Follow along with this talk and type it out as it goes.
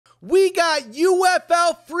We got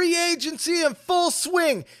UFL free agency in full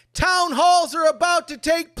swing. Town halls are about to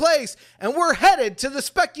take place, and we're headed to the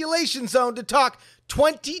speculation zone to talk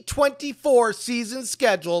 2024 season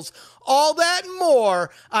schedules. All that and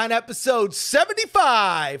more on episode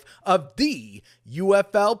 75 of the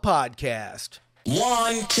UFL Podcast.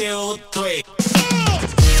 1, 2, 3.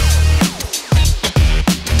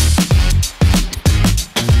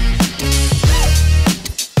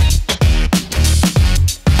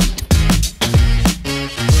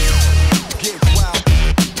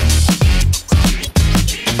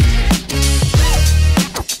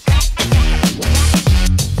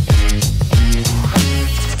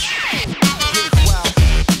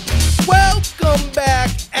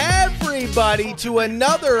 To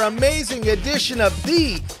another amazing edition of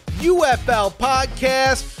the UFL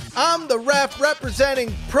Podcast. I'm the ref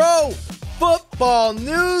representing Pro Football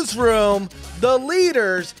Newsroom, the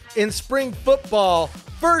leaders in spring football.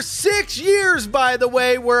 For 6 years, by the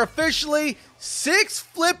way, we're officially 6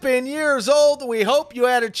 flipping years old. We hope you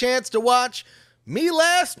had a chance to watch me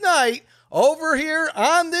last night over here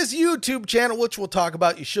on this YouTube channel, which we'll talk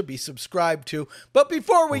about. You should be subscribed to. But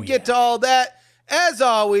before we get to all that, as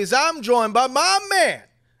always, I'm joined by my man,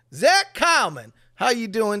 Zach Kallman. How you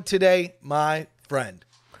doing today, my friend?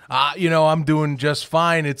 I'm doing just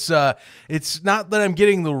fine. It's not that I'm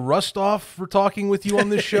getting the rust off for talking with you on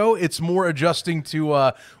this show. It's more adjusting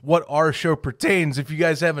to what our show pertains. If you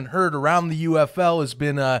guys haven't heard, Around the UFL has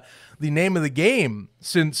been the name of the game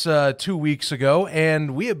since 2 weeks ago,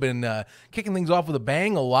 and we have been kicking things off with a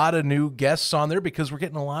bang. A lot of new guests on there because we're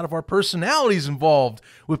getting a lot of our personalities involved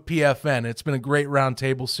with PFN. It's been a great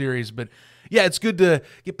roundtable series, but yeah, it's good to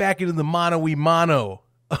get back into the mano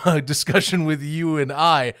discussion with you and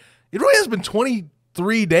I. It really has been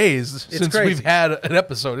 23 days since we've had an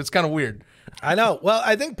episode. It's kind of weird. I know. Well,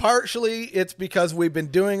 I think partially it's because we've been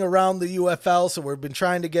doing Around the UFL, so we've been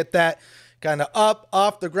trying to get that kind of up,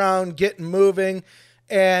 off the ground, getting moving.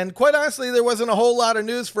 And quite honestly, there wasn't a whole lot of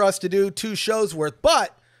news for us to do 2 shows worth.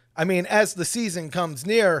 But, I mean, as the season comes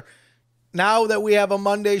near, now that we have a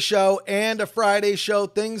Monday show and a Friday show,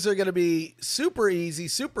 things are going to be super easy,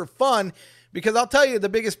 super fun. Because I'll tell you, the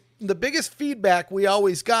biggest feedback we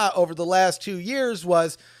always got over the last 2 years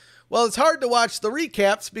was, well, it's hard to watch the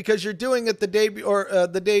recaps because you're doing it the day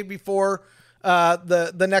before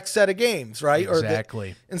the next set of games, right?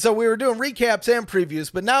 Exactly. And so we were doing recaps and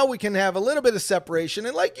previews, but now we can have a little bit of separation.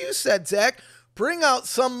 And like you said, Zach, bring out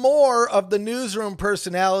some more of the newsroom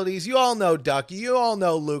personalities. You all know Ducky. You all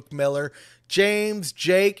know Luke Miller, James,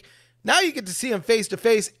 Jake. Now you get to see him face to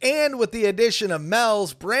face, and with the addition of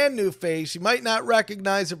Mel's brand new face, you might not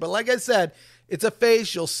recognize her, but like I said, it's a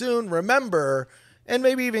face you'll soon remember, and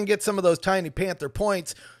maybe even get some of those Tiny Panther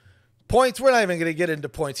points. We're not even going to get into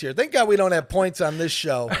points here. Thank God we don't have points on this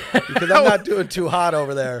show because I'm not doing too hot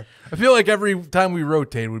over there. I feel like every time we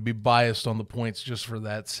rotate, we'd be biased on the points just for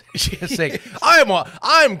that sake.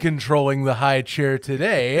 I'm controlling the high chair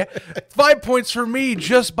today. 5 points for me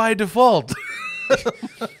just by default.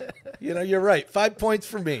 You're right. 5 points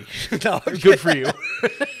for me. No, good for you.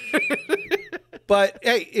 But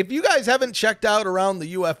hey, if you guys haven't checked out Around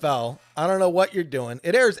the UFL, I don't know what you're doing.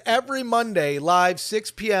 It airs every Monday live,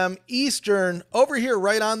 6 p.m. Eastern, over here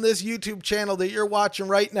right on this YouTube channel that you're watching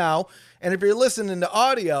right now. And if you're listening to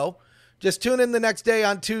audio, just tune in the next day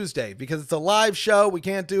on Tuesday because it's a live show. We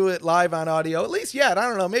can't do it live on audio, at least yet. I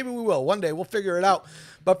don't know. Maybe we will. One day we'll figure it out.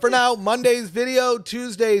 But for now, Monday's video,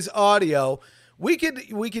 Tuesday's audio. We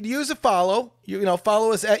could use a follow.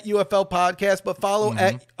 Follow us at UFL Podcast, but follow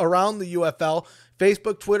at Around the UFL,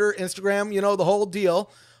 Facebook, Twitter, Instagram, the whole deal.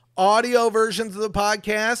 Audio versions of the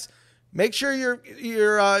podcast. Make sure you're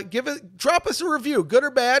drop us a review, good or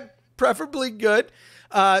bad, preferably good.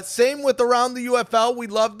 Same with Around the UFL. We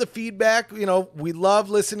love the feedback. We love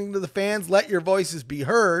listening to the fans. Let your voices be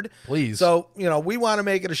heard. Please. So, we want to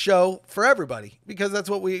make it a show for everybody because that's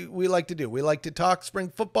what we like to do. We like to talk spring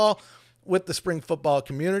football with the spring football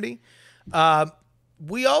community.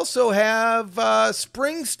 We also have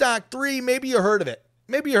Spring Stock 3. Maybe you heard of it.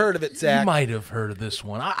 Zach. You might have heard of this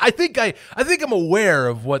one. I think I'm aware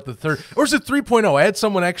of what the third, or is it 3.0? I had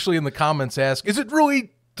someone actually in the comments ask, is it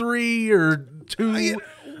really 3 or 2?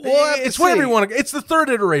 It's whatever you want to. It's the third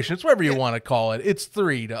iteration. It's whatever you want to call it. It's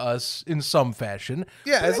 3 to us in some fashion.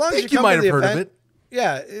 Yeah, as long as you might have heard of it.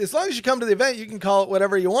 Yeah, as long as you come to the event, you can call it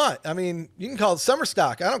whatever you want. I mean, you can call it Summer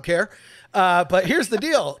Stock. I don't care. But here's the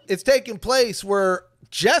deal. It's taking place. We're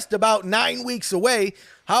just about 9 weeks away.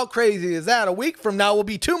 How crazy is that? A week from now, we'll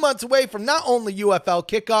be 2 months away from not only UFL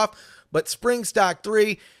kickoff, but Spring Stock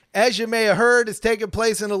 3. as you may have heard, is taking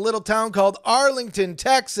place in a little town called Arlington,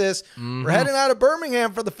 Texas. We're heading out of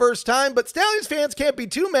Birmingham for the first time, but Stallions fans can't be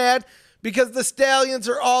too mad because the Stallions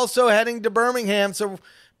are also heading to Birmingham. So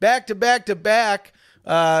back to back to back.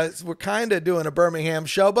 We're kind of doing a Birmingham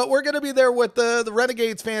show, but we're going to be there with the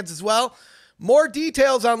Renegades fans as well. More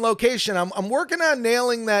details on location. I'm working on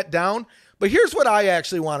nailing that down, but here's what I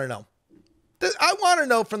actually want to know. I want to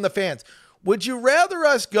know from the fans, would you rather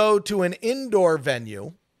us go to an indoor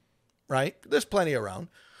venue, right? There's plenty around.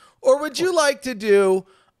 Or would you like to do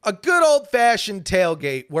a good old-fashioned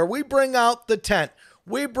tailgate where we bring out the tent,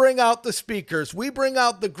 we bring out the speakers, we bring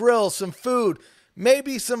out the grill, some food,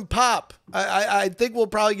 maybe some pop. I think we'll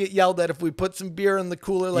probably get yelled at if we put some beer in the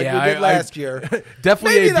cooler like we did last year.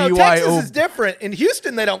 Definitely maybe, a though, BYO. Texas is different. In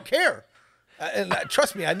Houston, they don't care. And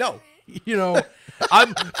trust me, I know. You know,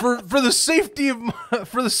 I'm for the safety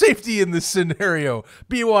in this scenario,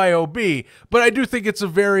 BYOB. But I do think it's a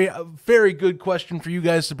very good question for you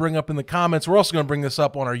guys to bring up in the comments. We're also going to bring this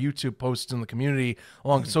up on our YouTube posts in the community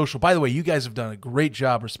along social. By the way, you guys have done a great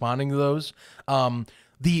job responding to those. For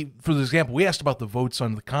the example, we asked about the votes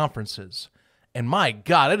on the conferences, and my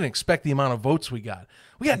God, I didn't expect the amount of votes we got.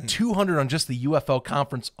 We got 200 on just the UFL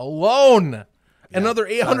conference alone. Another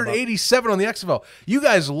 887 on the XFL. You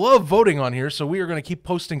guys love voting on here, so we are going to keep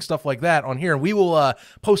posting stuff like that on here. And we will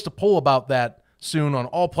post a poll about that soon on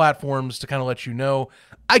all platforms to kind of let you know.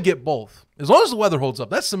 I get both. As long as the weather holds up,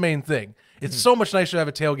 that's the main thing. It's so much nicer to have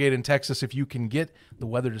a tailgate in Texas if you can get the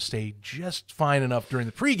weather to stay just fine enough during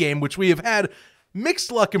the pregame, which we have had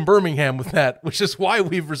mixed luck in Birmingham with that, which is why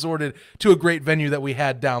we've resorted to a great venue that we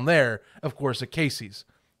had down there, of course, at Casey's.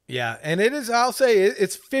 Yeah, and it is, I'll say,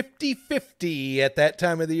 it's 50-50 at that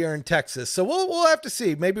time of the year in Texas. So we'll have to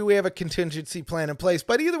see. Maybe we have a contingency plan in place.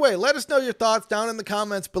 But either way, let us know your thoughts down in the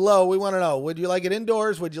comments below. We want to know, would you like it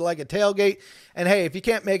indoors? Would you like a tailgate? And hey, if you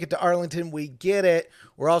can't make it to Arlington, we get it.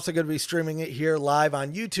 We're also going to be streaming it here live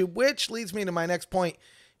on YouTube, which leads me to my next point.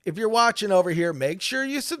 If you're watching over here, make sure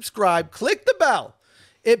you subscribe. Click the bell.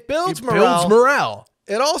 It builds morale.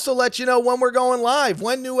 It also lets you know when we're going live,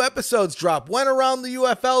 when new episodes drop, when Around the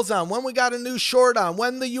UFL's on, when we got a new short on,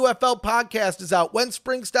 when the UFL podcast is out, when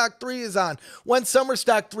Spring Stock 3 is on, when Summer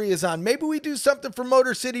Stock 3 is on. Maybe we do something for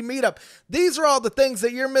Motor City Meetup. These are all the things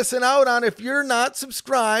that you're missing out on if you're not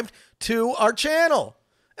subscribed to our channel.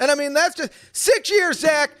 And I mean, that's just 6 years,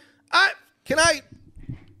 Zach.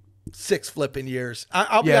 6 flipping years.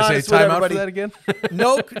 I'll be honest with everybody. That again?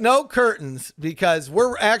 No curtains, because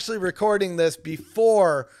we're actually recording this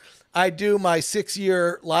before I do my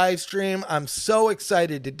 6-year live stream. I'm so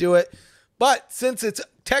excited to do it. But since it's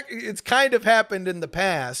kind of happened in the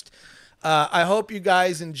past, I hope you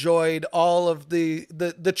guys enjoyed all of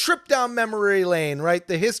the trip down memory lane, right?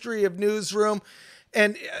 The history of Newsroom.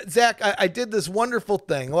 And Zach, I did this wonderful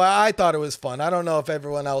thing. Well, I thought it was fun. I don't know if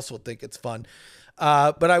everyone else will think it's fun.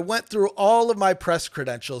 But I went through all of my press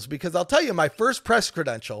credentials, because I'll tell you, my first press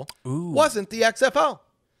credential wasn't the XFL.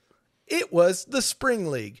 It was the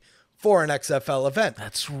Spring League for an XFL event.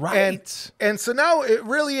 That's right. And so now it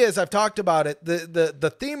really is. I've talked about it.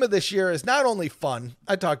 The theme of this year is not only fun.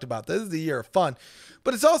 I talked about this is the year of fun,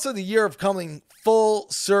 but it's also the year of coming full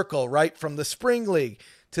circle, right? From the Spring League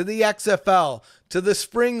to the XFL to the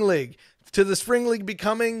Spring League, to the Spring League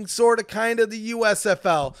becoming sort of kind of the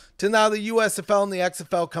USFL, to now the USFL and the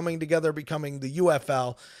XFL coming together, becoming the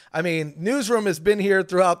UFL. I mean, Newsroom has been here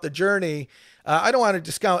throughout the journey. I don't want to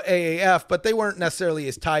discount AAF, but they weren't necessarily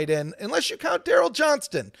as tied in, unless you count Daryl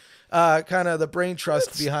Johnston, kind of the brain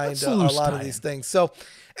trust behind a lot of these things. So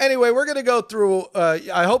anyway, we're going to go through.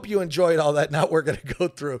 I hope you enjoyed all that. Now we're going to go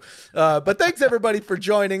through. But thanks, everybody, for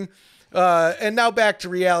joining. And now back to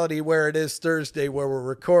reality, where it is Thursday, where we're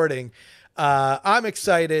recording. I'm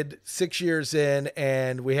excited, 6 years in,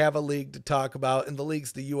 and we have a league to talk about, and the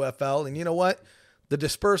league's the UFL. And you know what? The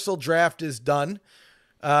dispersal draft is done.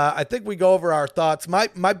 I think we go over our thoughts.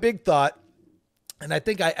 My big thought, and I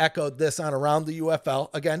think I echoed this on Around the UFL,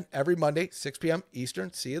 again, every Monday, 6 p.m.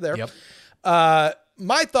 Eastern. See you there. Yep.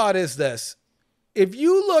 My thought is this. If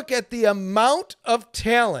you look at the amount of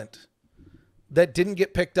talent that didn't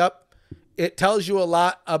get picked up, it tells you a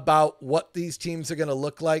lot about what these teams are going to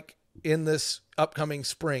look like in this upcoming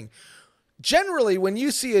spring. Generally, when you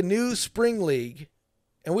see a new spring league,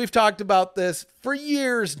 and we've talked about this for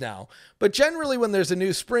years now, but generally when there's a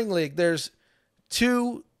new spring league, there's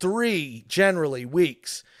 2-3 generally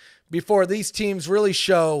weeks before these teams really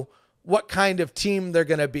show what kind of team they're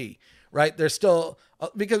going to be, right? They're still,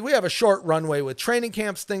 because we have a short runway with training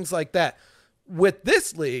camps, things like that. With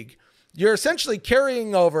this league, you're essentially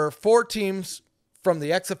carrying over 4 teams from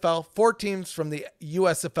the XFL, 4 teams from the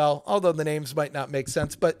USFL, although the names might not make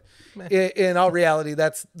sense, but in all reality,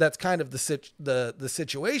 that's kind of the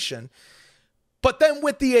situation. But then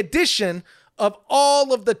with the addition of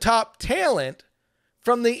all of the top talent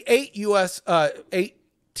from the 8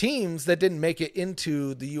 teams that didn't make it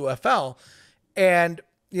into the UFL, and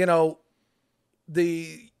the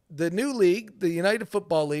new league, the United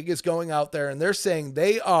Football League, is going out there and they're saying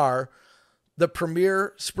they are the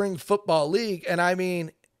premier spring football league. And I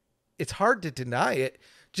mean, it's hard to deny it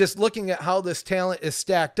just looking at how this talent is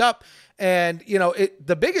stacked up. And,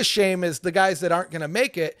 the biggest shame is the guys that aren't going to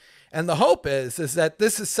make it. And the hope is that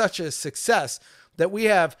this is such a success that we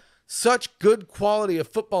have such good quality of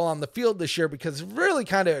football on the field this year, because it's really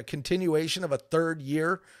kind of a continuation of a third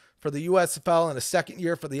year for the USFL and a second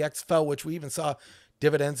year for the XFL, which we even saw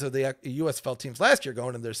dividends of the USFL teams last year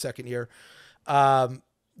going in their second year.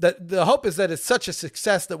 The hope is that it's such a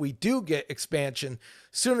success that we do get expansion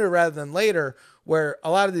sooner rather than later, where a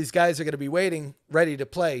lot of these guys are going to be waiting, ready to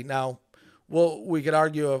play. Now, we could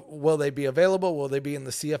argue, will they be available? Will they be in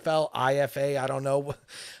the CFL, IFA? I don't know.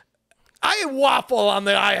 I waffle on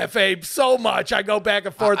the IFA so much. I go back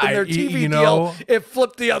and forth in their TV deal. It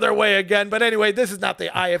flipped the other way again. But anyway, this is not the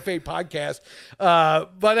IFA podcast.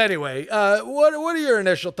 But anyway, what are your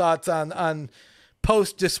initial thoughts on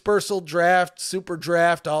post-dispersal draft, super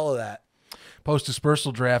draft, all of that?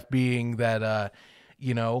 Post-dispersal draft being that,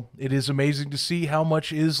 it is amazing to see how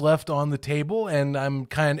much is left on the table, and I'm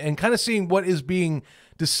kind of seeing what is being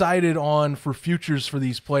decided on for futures for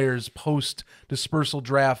these players post dispersal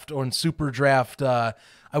draft or in super draft. I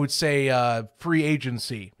would say free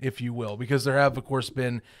agency, if you will, because there have, of course,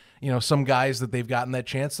 been some guys that they've gotten that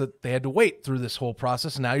chance that they had to wait through this whole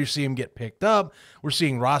process, and now you're seeing them get picked up. We're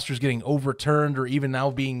seeing rosters getting overturned or even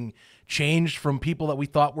now being changed from people that we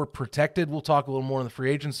thought were protected. We'll talk a little more in the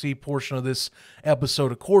free agency portion of this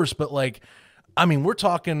episode, of course, but we're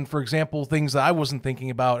talking, for example, things that I wasn't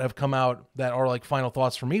thinking about have come out that are like final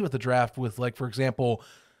thoughts for me with the draft, with for example,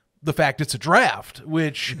 the fact it's a draft,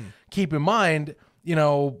 which keep in mind,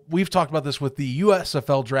 we've talked about this with the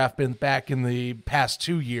USFL draft back in the past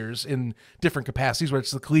 2 years in different capacities, whether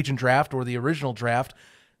it's the collegiate draft or the original draft.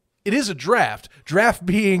 It is a draft. Draft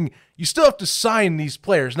being you still have to sign these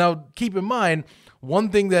players. Now, keep in mind, one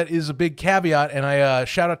thing that is a big caveat, and I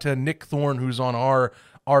shout out to Nick Thorne, who's on our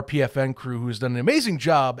PFN crew, who's done an amazing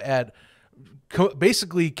job at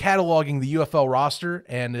basically cataloging the UFL roster,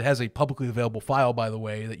 and it has a publicly available file, by the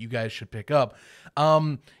way, that you guys should pick up.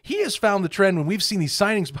 He has found the trend when we've seen these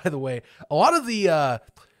signings, by the way, a lot of the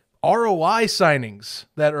ROI signings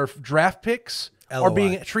that are draft picks are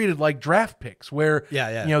being treated like draft picks, where the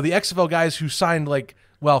XFL guys who signed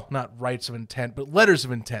not rights of intent, but letters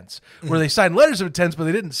of intents, where they signed letters of intents, but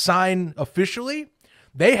they didn't sign officially.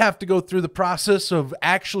 They have to go through the process of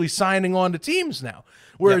actually signing on to teams now.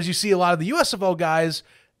 Whereas you see a lot of the USFL guys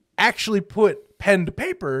actually put pen to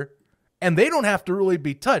paper, and they don't have to really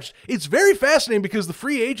be touched. It's very fascinating because the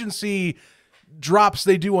free agency drops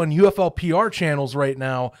they do on UFL PR channels right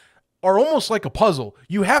now are almost like a puzzle.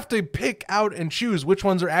 You have to pick out and choose which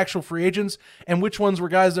ones are actual free agents and which ones were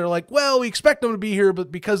guys that are like, well, we expect them to be here,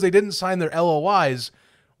 but because they didn't sign their LOIs,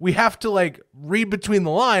 we have to read between the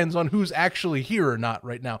lines on who's actually here or not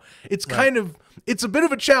right now. It's it's a bit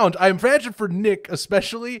of a challenge. I imagine for Nick,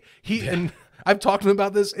 especially, and I've talked to him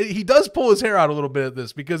about this. He does pull his hair out a little bit at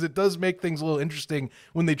this because it does make things a little interesting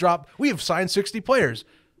when they drop. We have signed 60 players.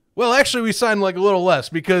 Well, actually, we signed a little less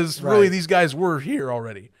because really these guys were here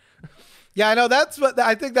already. Yeah, I know. That's what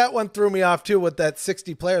I think that one threw me off too with that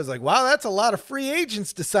 60 players. Wow, that's a lot of free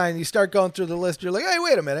agents to sign. You start going through the list. You're like, hey,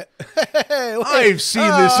 wait a minute. I've seen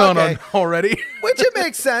this on already. Which it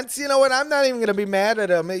makes sense. You know what? I'm not even going to be mad at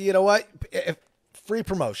them. You know what? Free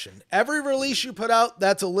promotion. Every release you put out,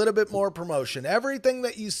 that's a little bit more promotion. Everything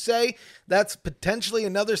that you say, that's potentially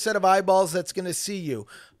another set of eyeballs that's going to see you.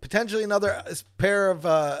 Potentially another pair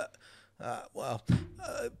of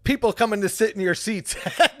people coming to sit in your seats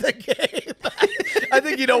at the game. I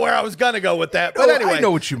think you know where I was going to go with that. But anyway. I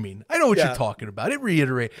know what you mean. I know what you're talking about. It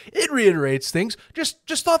reiterates things.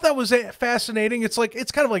 Just thought that was fascinating. It's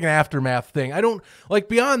kind of like an aftermath thing. I don't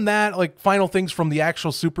beyond that, final things from the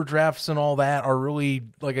actual super drafts and all that are really,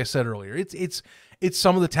 like I said earlier, it's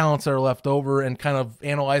some of the talents that are left over and kind of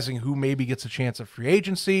analyzing who maybe gets a chance at free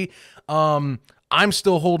agency. I'm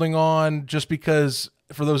still holding on just because,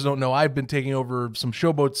 for those who don't know, I've been taking over some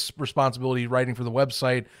Showboat's responsibility writing for the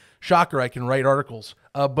website. Shocker, I can write articles.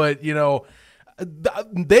 But,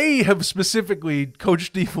 they have specifically,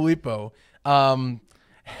 Coach DiFilippo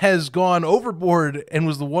has gone overboard and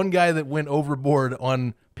was the one guy that went overboard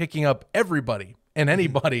on picking up everybody and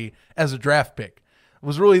anybody as a draft pick.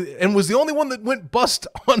 was the only one that went bust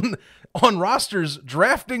on rosters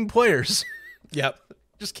drafting players. Yep.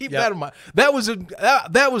 Just keep that in mind. That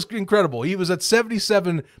was incredible. He was at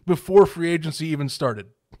 77 before free agency even started.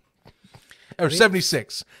 Or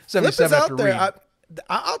 76. 77 after Reed.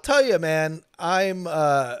 I'll tell you, man,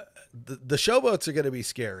 the showboats are going to be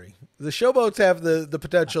scary. The showboats have the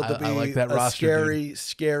potential to be like that a roster,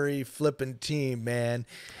 scary flipping team, man.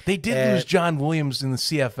 They did lose John Williams in the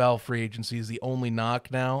CFL free agency is the only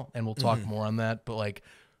knock now, and we'll talk more on that. But like,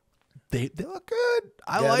 they look good.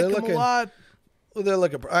 I like them a lot. Well, they're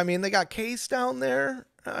looking. I mean, they got Case down there.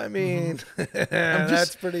 I mean,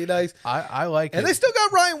 that's pretty nice. I like it. And they still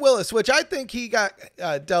got Ryan Willis, which I think he got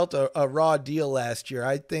dealt a raw deal last year.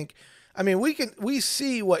 I mean, we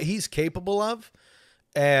see what he's capable of,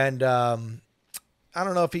 and I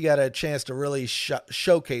don't know if he got a chance to really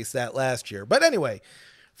showcase that last year. But anyway,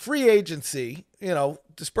 free agency,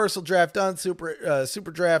 dispersal draft done,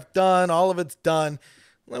 super draft done, all of it's done.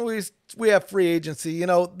 We have free agency.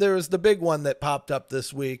 There's the big one that popped up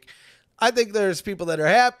this week. I think there's people that are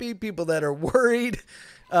happy, people that are worried.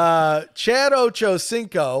 Chad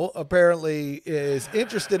Ochocinco apparently is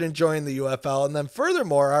interested in joining the UFL, and then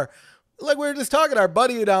furthermore, like we were just talking, our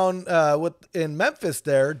buddy down in Memphis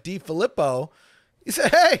there, DiFilippo, he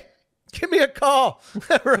said, "Hey, give me a call."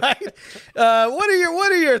 Right? What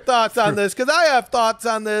are your thoughts on this? Because I have thoughts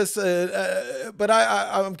on this, but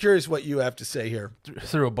I'm curious what you have to say here.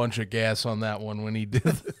 Threw a bunch of gas on that one when he did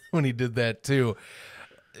that too.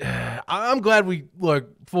 I'm glad we look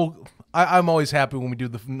full. I'm always happy when we do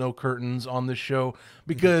the no curtains on this show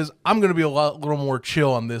because I'm going to be a little more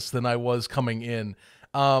chill on this than I was coming in.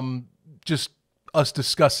 Just us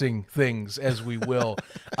discussing things as we will.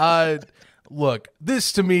 Look,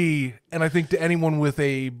 this to me, and I think to anyone with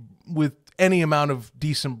any amount of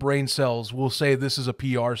decent brain cells will say this is a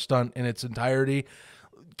PR stunt in its entirety.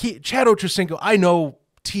 Chad Ochocinco, I know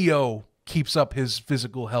T.O. keeps up his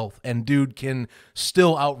physical health, and dude can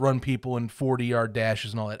still outrun people in 40-yard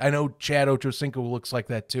dashes and all that. I know Chad Ochocinco looks like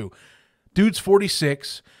that too. Dude's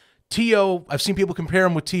 46. T.O., I've seen people compare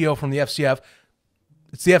him with T.O. from the FCF.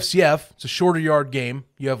 It's the FCF. It's a shorter yard game.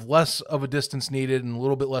 You have less of a distance needed and a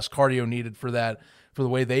little bit less cardio needed for that, for the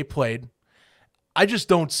way they played. I just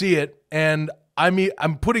don't see it, and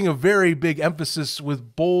I'm putting a very big emphasis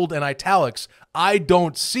with bold and italics. I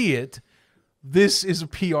don't see it. This is a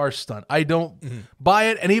PR stunt. I don't buy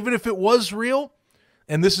it. And even if it was real,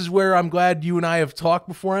 and this is where I'm glad you and I have talked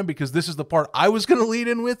beforehand, because this is the part I was going to lead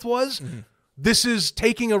in with was this is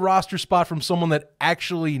taking a roster spot from someone that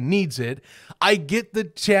actually needs it. I get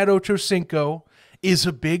that Chad Ochocinco is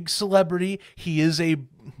a big celebrity. He is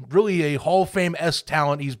really a Hall of Fame-esque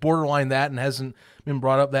talent. He's borderline that and hasn't been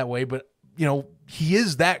brought up that way, but he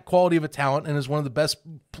is that quality of a talent and is one of the best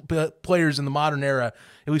players in the modern era,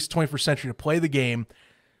 at least 21st century, to play the game.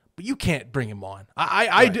 But you can't bring him on.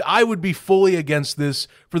 I would be fully against this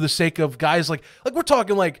for the sake of guys like we're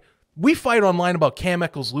talking like we fight online about Cam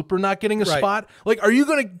Eccles-Looper not getting a spot. Like, are you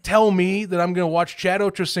going to tell me that I'm going to watch Chad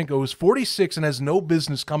Ochocinco, who's 46 and has no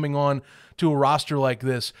business coming on to a roster like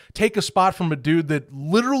this, take a spot from a dude that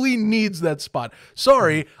literally needs that spot?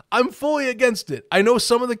 Sorry, I'm fully against it. I know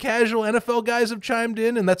some of the casual NFL guys have chimed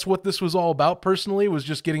in, and that's what this was all about personally, was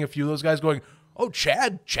just getting a few of those guys going, oh,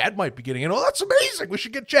 Chad might be getting in. Oh, that's amazing. We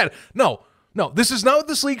should get Chad. No, this is not what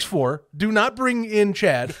this league's for. Do not bring in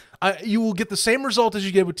Chad. You will get the same result as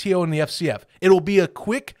you get with T.O. in the FCF. It'll be a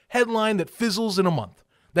quick headline that fizzles in a month.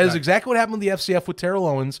 That is exactly what happened with the FCF with Terrell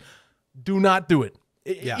Owens. Do not do it.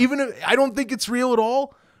 Even if I don't think it's real at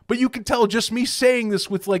all, but you can tell just me saying this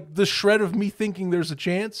with like the shred of me thinking there's a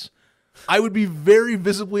chance, I would be very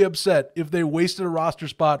visibly upset if they wasted a roster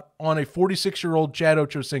spot on a 46-year-old Chad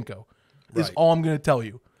Ochocinco. Is all I'm going to tell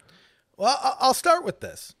you. Well, I'll start with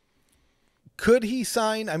this. Could he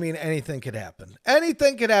sign? I mean, anything could happen.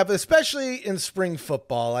 Anything could happen, especially in spring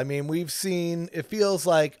football. I mean, we've seen, it feels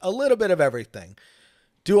like a little bit of everything.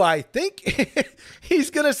 Do I think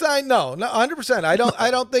he's going to sign? No, 100%.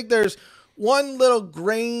 I don't think there's one little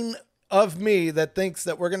grain of me that thinks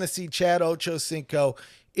that we're going to see Chad Ochocinco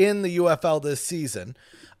in the UFL this season.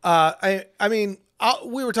 I mean,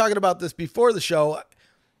 we were talking about this before the show.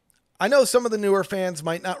 I know some of the newer fans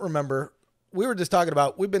might not remember. We were just talking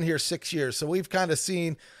about, we've been here 6 years, so we've kind of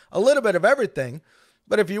seen a little bit of everything.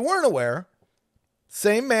 But if you weren't aware,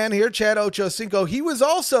 same man here, Chad Ochocinco, he was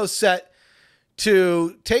also set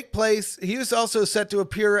to take place. He was also set to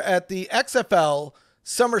appear at the XFL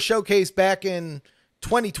Summer Showcase back in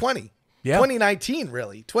 2020. Yeah. 2019,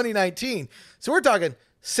 really. 2019. So we're talking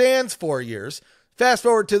sans 4 years. Fast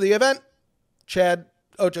forward to the event, Chad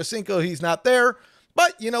Ochocinco, he's not there.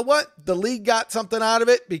 But you know what? The league got something out of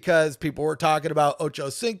it because people were talking about Ocho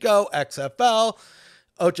Cinco, XFL.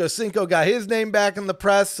 Ocho Cinco got his name back in the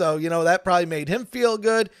press, so, that probably made him feel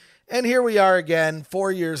good. And here we are again,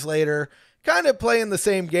 4 years later, kind of playing the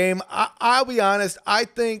same game. I'll be honest, I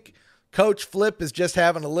think Coach Flip is just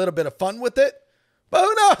having a little bit of fun with it. But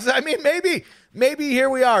who knows? I mean, maybe here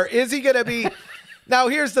we are. Is he going to be... Now,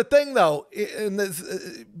 here's the thing, though. In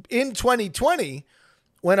 2020,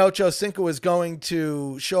 when Ocho Cinco was going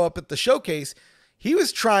to show up at the showcase, he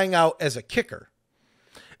was trying out as a kicker.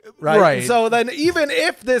 Right. So then even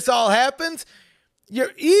if this all happens,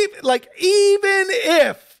 even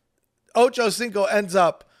if Ocho Cinco ends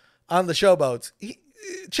up on the showboats,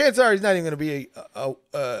 chances are he's not even going to be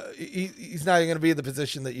he's not even going to be in the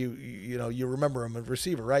position that you remember him, a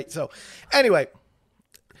receiver, right? So anyway,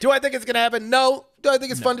 do I think it's going to happen? No. Do I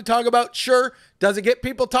think it's fun to talk about? Sure. Does it get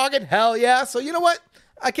people talking? Hell yeah. So you know what?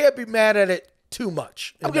 I can't be mad at it too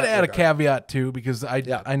much. I'm going to add a caveat too, because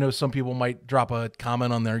I know some people might drop a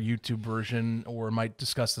comment on their YouTube version or might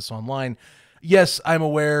discuss this online. Yes, I'm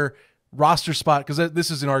aware roster spot, because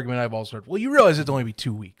this is an argument I've also heard. Well, you realize it'd only be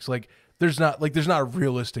 2 weeks. There's not a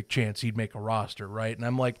realistic chance he'd make a roster, right? And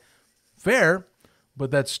I'm like, fair,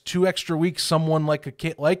 but that's 2 extra weeks someone like a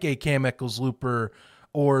Cam Eccles-Looper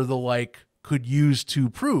or the like could use to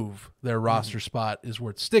prove their roster spot is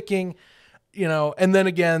worth sticking, and then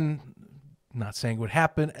again, not saying what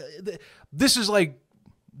happened. This is like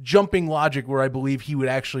jumping logic where I believe he would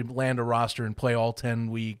actually land a roster and play all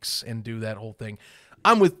 10 weeks and do that whole thing.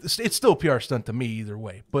 It's still a PR stunt to me either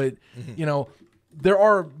way, but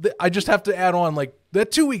I just have to add on,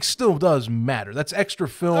 that 2 weeks still does matter. That's extra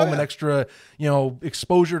film and extra,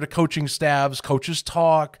 exposure to coaching staffs, coaches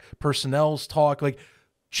talk, personnel's talk.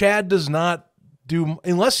 Chad does not do,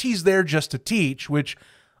 unless he's there just to teach, which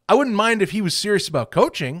I wouldn't mind if he was serious about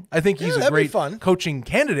coaching. I think he's a great coaching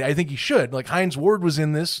candidate. I think he should. Hines Ward was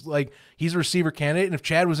in this, he's a receiver candidate. And if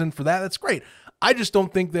Chad was in for that, that's great. I just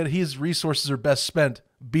don't think that his resources are best spent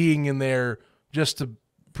being in there just to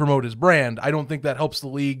promote his brand. I don't think that helps the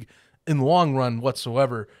league in the long run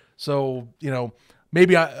whatsoever. So,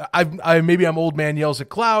 maybe maybe I'm old man yells at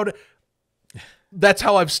cloud. That's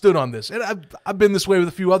how I've stood on this. And I've been this way with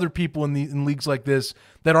a few other people in leagues like this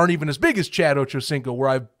that aren't even as big as Chad Ochocinco, where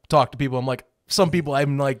I've talked to people. I'm like, some people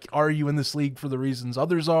I'm like, are you in this league for the reasons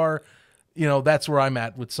others are? That's where I'm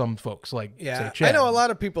at with some folks, say Chad. I know a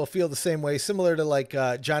lot of people feel the same way, similar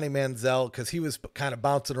to Johnny Manziel, because he was kind of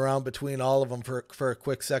bouncing around between all of them for a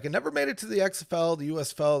quick second. Never made it to the XFL, the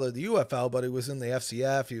USFL, or the UFL, but he was in the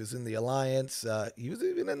FCF. He was in the Alliance. He was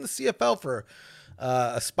even in the CFL for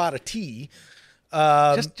a spot of tea.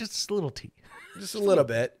 Just a little tea. Just a little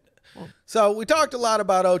bit. So we talked a lot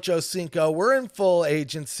about Ocho Cinco. We're in full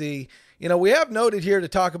agency. We have noted here to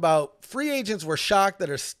talk about free agents we're shocked that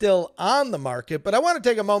are still on the market, but I want to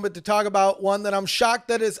take a moment to talk about one that I'm shocked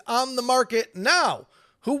that is on the market now,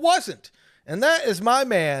 who wasn't. And that is my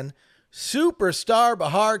man, superstar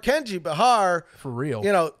Bahar, Kenji Bahar. For real.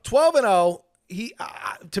 12-0. He,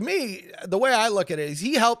 to me, the way I look at it is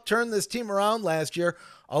he helped turn this team around last year,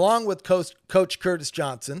 along with Coach Curtis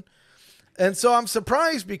Johnson. And so I'm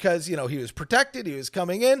surprised because, he was protected. He was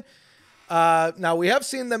coming in. Now, we have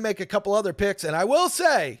seen them make a couple other picks. And I will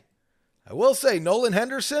say, Nolan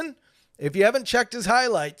Henderson, if you haven't checked his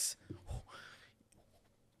highlights,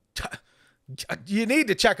 you need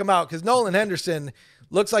to check him out, because Nolan Henderson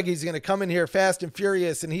looks like he's going to come in here fast and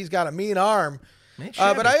furious, and he's got a mean arm.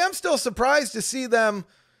 But I am still surprised to see them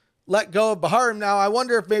let go of Bahar. Now, I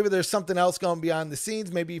wonder if maybe there's something else going behind the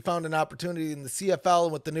scenes. Maybe he found an opportunity in the CFL,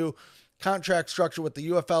 and with the new contract structure with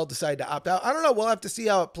the UFL, decide to opt out. I don't know. We'll have to see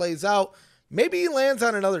how it plays out. Maybe he lands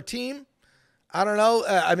on another team. I don't know.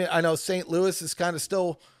 I know St. Louis is kind of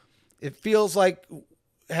still, it feels like,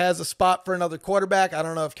 has a spot for another quarterback. I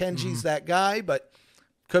don't know if Kenji's that guy, but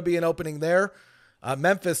could be an opening there.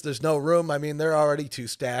 Memphis, there's no room. They're already too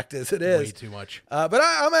stacked as it is. Way too much. But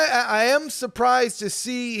I am surprised to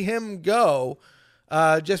see him go,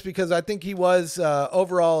 just because I think he was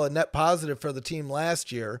overall a net positive for the team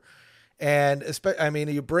last year. And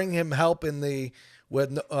you bring him help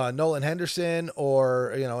with Nolan Henderson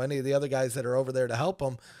or any of the other guys that are over there to help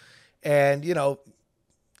him. And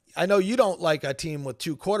I know you don't like a team with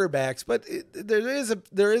 2 quarterbacks, but there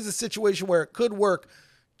is a situation where it could work.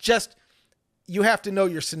 Just, you have to know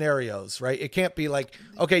your scenarios, right? It can't be like,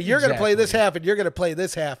 okay, you're going to play this half and you're going to play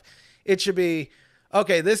this half. It should be,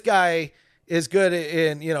 okay, this guy is good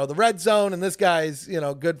in, the red zone, and this guy's,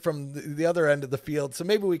 good from the other end of the field. So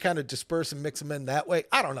maybe we kind of disperse and mix them in that way.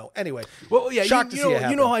 I don't know. Anyway. Well, yeah, shocked to see it happen.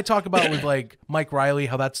 You know how I talk about with Mike Riley,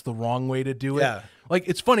 how that's the wrong way to do it? Yeah. like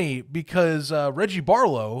it's funny because Reggie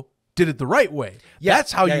Barlow did it the right way. Yeah.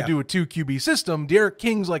 That's how Yeah, you yeah. do a 2 QB system. Derek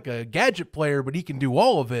King's like a gadget player, but he can do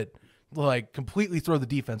all of it, like completely throw the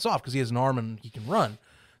defense off because he has an arm and he can run.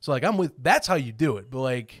 So like that's how you do it. But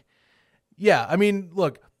like, yeah, I mean,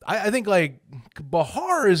 look, I think like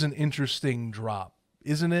Bahar is an interesting drop,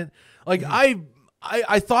 isn't it? Like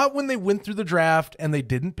I thought when they went through the draft and they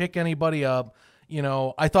didn't pick anybody up, you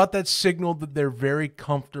know, I thought that signaled that they're very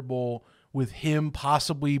comfortable with him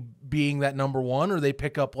possibly being that number one, or they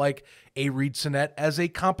pick up like a Reed Sinnett as a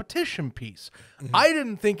competition piece. I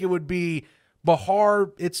didn't think it would be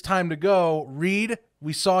Bahar, it's time to go. Reed,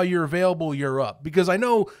 we saw you're available, you're up. Because I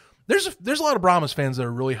know there's a lot of Brahmas fans that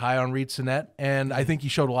are really high on Reed Sinnett, and I think he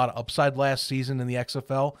showed a lot of upside last season in the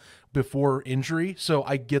XFL before injury. So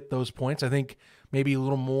I get those points. I think maybe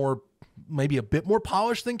a bit more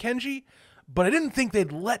polished than Kenji, but I didn't think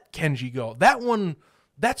they'd let Kenji go. That one,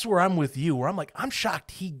 that's where I'm with you, where I'm like, I'm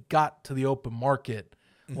shocked he got to the open market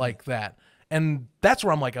like that. And that's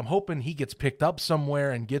where I'm like, I'm hoping he gets picked up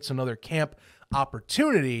somewhere and gets another camp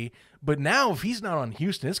opportunity. But now if he's not on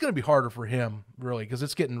Houston, it's going to be harder for him, really, because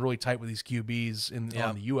it's getting really tight with these QBs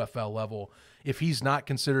on the UFL level. If he's not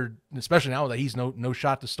considered, especially now that he's no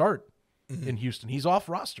shot to start in Houston, he's off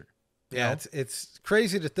roster. Yeah, it's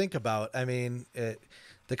crazy to think about. I mean,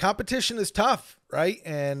 the competition is tough, right?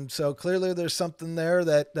 And so clearly there's something there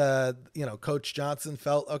that, Coach Johnson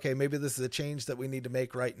felt, okay, maybe this is a change that we need to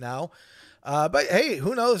make right now. But hey,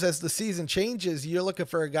 who knows, as the season changes, you're looking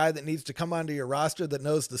for a guy that needs to come onto your roster that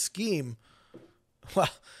knows the scheme. Well,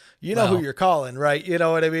 you know who you're calling, right? You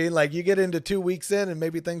know what I mean? Like you get into 2 weeks in and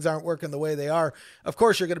maybe things aren't working the way they are. Of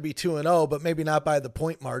course, you're going to be 2-0, but maybe not by the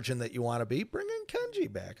point margin that you want to be. Bring in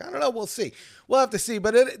Kenji back. I don't know. We'll see. We'll have to see.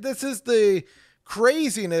 But this is the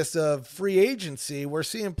craziness of free agency. We're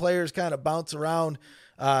seeing players kind of bounce around,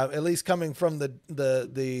 at least coming from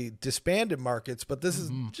the disbanded markets. But this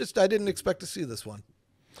is just, I didn't expect to see this one.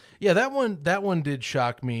 Yeah, that one did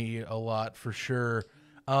shock me a lot for sure.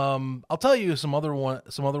 I'll tell you some other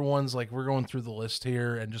ones, like we're going through the list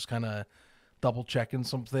here and just kind of double checking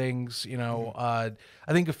some things, I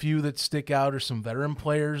think a few that stick out are some veteran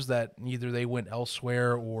players that either they went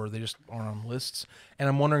elsewhere or they just aren't on lists. And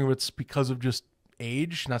I'm wondering if it's because of just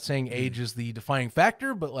age, not saying age is the defining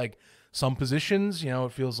factor, but like some positions,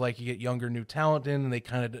 it feels like you get younger, new talent in and they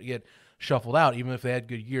kind of get shuffled out, even if they had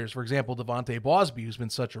good years. For example, Devontae Bosby, who's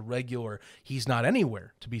been such a regular, he's not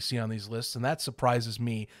anywhere to be seen on these lists, and that surprises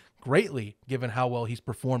me greatly, given how well he's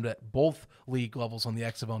performed at both league levels on the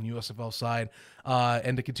XFL and USFL side.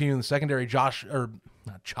 And to continue in the secondary,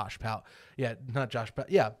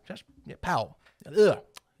 Powell. Ugh,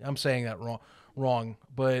 I'm saying that wrong,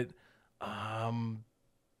 but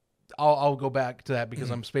I'll go back to that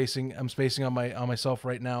because I'm spacing on myself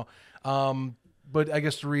right now. But I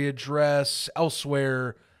guess to readdress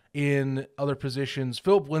elsewhere in other positions,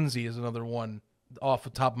 Philip Lindsay is another one off the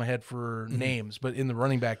top of my head for names, but in the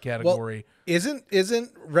running back category. Well,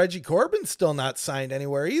 isn't Reggie Corbin still not signed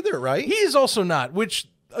anywhere either, right? He is also not, which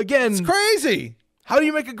again, it's crazy. How do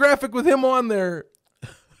you make a graphic with him on there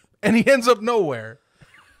and he ends up nowhere?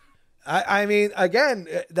 I mean, again,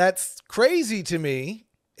 that's crazy to me.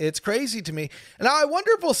 It's crazy to me. And I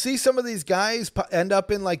wonder if we'll see some of these guys end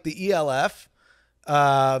up in like the ELF. Like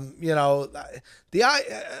I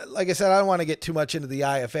said, I don't want to get too much into the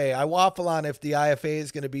IFA. I waffle on if the IFA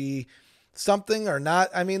is going to be something or not.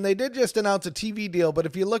 I mean, they did just announce a TV deal, but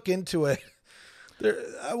if you look into it,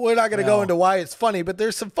 we're not going to go into why it's funny, but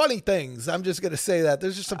there's some funny things. I'm just going to say that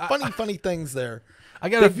there's just some funny things there. I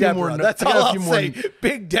got Big a few Deborah. More. That's all I'll say.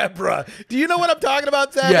 Big Deborah. Do you know what I'm talking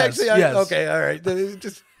about, Zach? Yes. Yes. Okay. All right.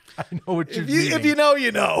 Just I know what you're meaning. If you know,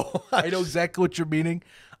 you know. I know exactly what you're meaning.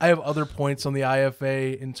 I have other points on the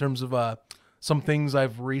IFA in terms of some things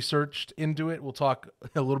I've researched into it. We'll talk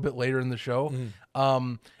a little bit later in the show.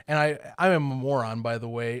 And I am a moron, by the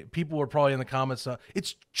way. People are probably in the comments,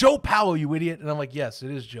 it's Joe Powell, you idiot. And I'm like, yes, it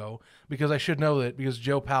is Joe, because I should know that because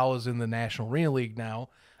Joe Powell is in the National Arena League now.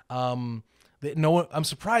 I'm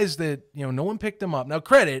surprised that no one picked him up. Now,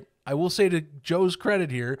 I will say to Joe's credit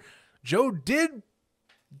here, Joe did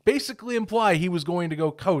basically imply he was going to go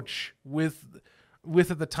coach with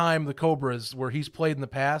at the time the Cobras, where he's played in the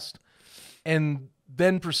past, and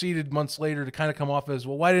then proceeded months later to kind of come off as,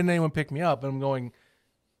 well, why didn't anyone pick me up? And I'm going,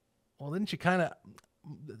 well, didn't you kind of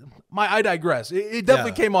I digress. It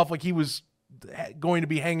definitely came off like he was going to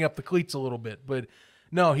be hanging up the cleats a little bit, but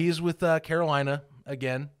no, he's with Carolina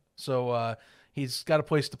again, so he's got a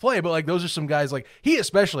place to play. But like those are some guys, like he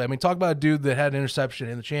especially. I mean, talk about a dude that had an interception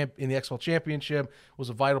in the XFL championship, was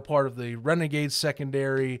a vital part of the Renegades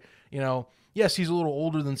secondary. yes, he's a little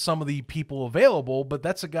older than some of the people available, but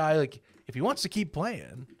that's a guy, like, if he wants to keep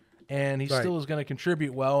playing and he still is going to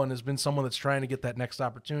contribute well and has been someone that's trying to get that next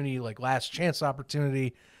opportunity, like last chance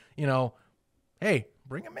opportunity, hey,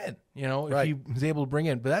 bring him in, if he's able to bring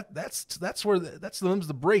in. But that's them's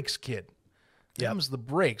the breaks, kid. Them's the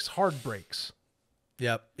breaks, hard breaks.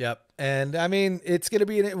 Yep. And I mean, it's going to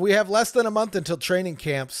be, we have less than a month until training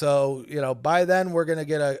camp. So, by then we're going to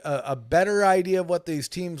get a better idea of what these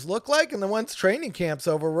teams look like. And then once training camp's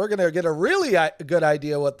over, we're going to get a really good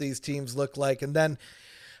idea what these teams look like. And then,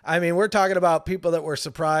 I mean, we're talking about people that were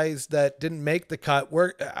surprised that didn't make the cut.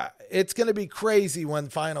 It's going to be crazy when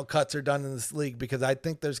final cuts are done in this league, because I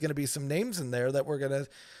think there's going to be some names in there that we're going to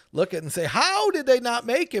look at and say, how did they not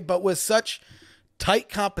make it? But with such tight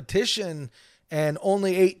competition and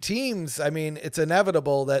only 8 teams, I mean, it's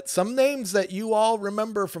inevitable that some names that you all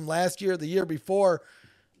remember from last year, the year before,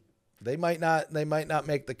 they might not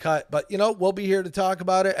make the cut. But, we'll be here to talk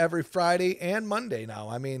about it every Friday and Monday now.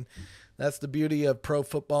 I mean, that's the beauty of Pro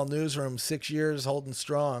Football Newsroom, 6 years holding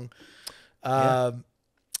strong.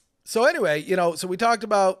 So anyway, so we talked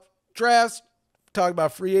about drafts, talked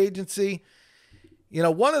about free agency.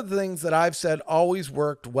 One of the things that I've said always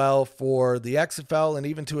worked well for the XFL and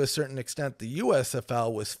even to a certain extent the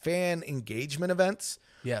USFL was fan engagement events.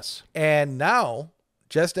 Yes. And now,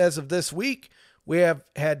 just as of this week, we have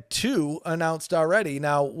had 2 announced already.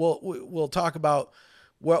 Now we'll talk about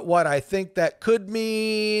what I think that could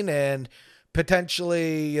mean and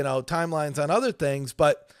potentially, timelines on other things.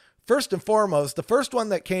 But first and foremost, the first one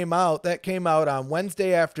that came out on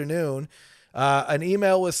Wednesday afternoon. An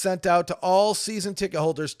email was sent out to all season ticket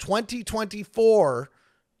holders, 2024.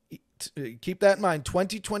 Keep that in mind,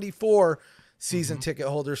 2024 season ticket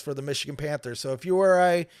holders for the Michigan Panthers. So if you were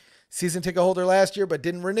a season ticket holder last year but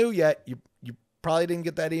didn't renew yet, you probably didn't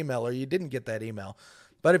get that email, or you didn't get that email.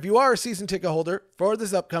 But if you are a season ticket holder for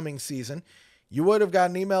this upcoming season, you would have got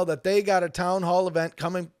an email that they got a town hall event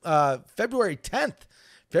coming February 10th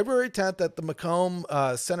at the Macomb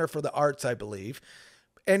Center for the Arts, I believe.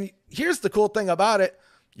 And here's the cool thing about it.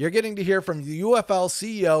 You're getting to hear from the UFL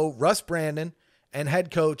CEO, Russ Brandon, and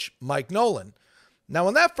head coach, Mike Nolan. Now,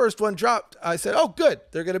 when that first one dropped, I said, oh, good.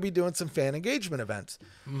 They're going to be doing some fan engagement events.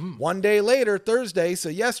 Mm-hmm. One day later, Thursday, so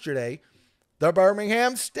yesterday, the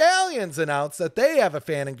Birmingham Stallions announced that they have a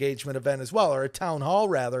fan engagement event as well, or a town hall,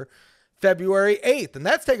 rather, February 8th. And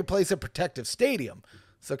that's taking place at Protective Stadium.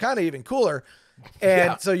 So kind of even cooler.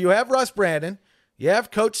 And so you have Russ Brandon, you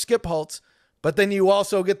have Coach Skip Holtz, but then you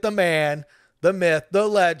also get the man, the myth, the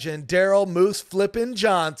legend, Daryl Moose Flippin'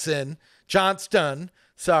 Johnston.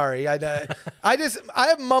 Sorry. I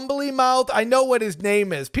have mumbly mouth. I know what his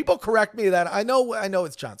name is. People correct me that I know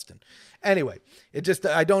it's Johnston. Anyway,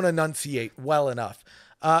 I don't enunciate well enough.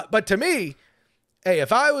 But to me, hey,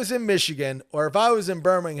 if I was in Michigan or if I was in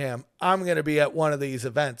Birmingham, I'm going to be at one of these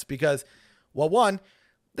events because, well, one,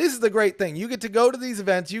 this is the great thing. You get to go to these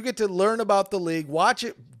events. You get to learn about the league, watch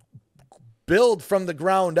it build from the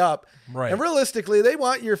ground up. Right. And realistically, they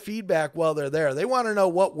want your feedback while they're there. They want to know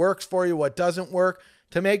what works for you, what doesn't work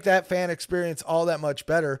to make that fan experience all that much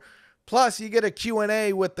better. Plus, you get a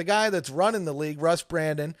Q&A with the guy that's running the league, Russ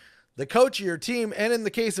Brandon, the coach of your team, and in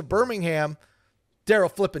the case of Birmingham,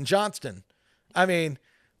 Daryl Flippin' Johnston. I mean,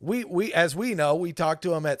 we as we know, we talked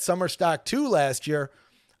to him at Summer Stock 2 last year.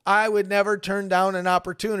 I would never turn down an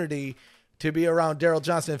opportunity to be around Daryl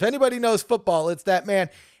Johnston. If anybody knows football, it's that man.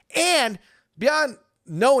 And beyond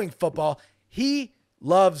knowing football, he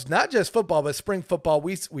loves not just football, but spring football.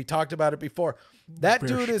 We talked about it before. That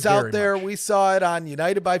dude is out there. Much. We saw it on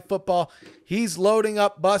United by Football. He's loading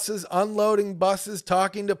up buses, unloading buses,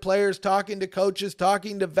 talking to players, talking to coaches,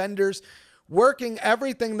 talking to vendors, working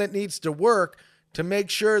everything that needs to work to make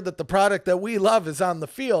sure that the product that we love is on the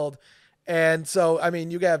field. And so, I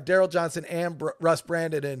mean, you have Daryl Johnston and Russ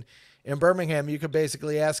Brandon in Birmingham. You could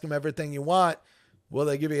basically ask them everything you want. Will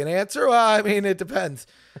they give you an answer? Well, I mean, it depends.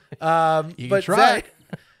 You can try.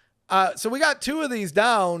 Zach, so we got 2 of these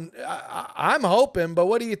down. I'm hoping, but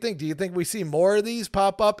what do you think? Do you think we see more of these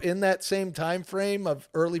pop up in that same time frame of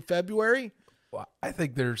early February? Well, I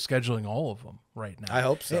think they're scheduling all of them right now. I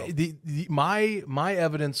hope so. My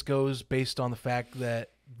evidence goes based on the fact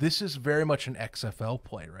that this is very much an XFL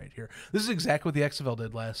play right here. This is exactly what the XFL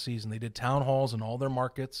did last season. They did town halls in all their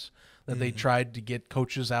markets that they tried to get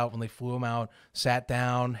coaches out when they flew them out, sat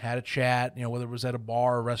down, had a chat, whether it was at a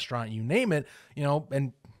bar or restaurant, you name it,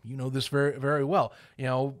 and you know this very, very well,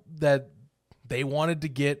 that they wanted to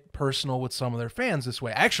get personal with some of their fans this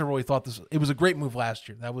way. I actually really thought it was a great move last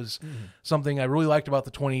year. That was something I really liked about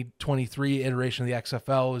the 2023 iteration of the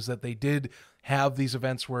XFL is that they did have these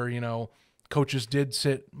events where, coaches did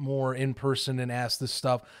sit more in person and ask this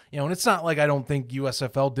stuff, and it's not like I don't think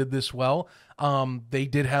USFL did this well. They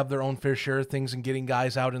did have their own fair share of things in getting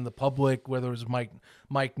guys out in the public, whether it was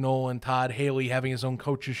Mike Nolan, Todd Haley having his own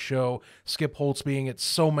coaches show, Skip Holtz being at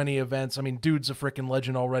so many events. I mean, dude's a freaking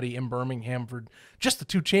legend already in Birmingham for just the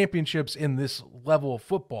 2 championships in this level of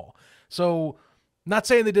football. So not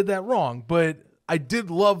saying they did that wrong, but I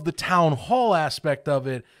did love the town hall aspect of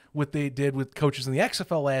it, what they did with coaches in the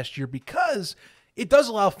XFL last year, because it does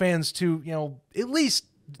allow fans to, at least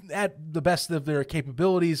at the best of their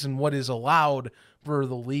capabilities and what is allowed for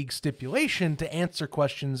the league stipulation, to answer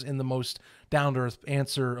questions in the most down-to-earth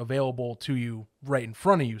answer available to you right in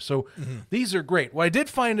front of you. So these are great. What I did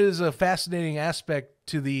find is a fascinating aspect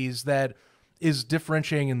to these that is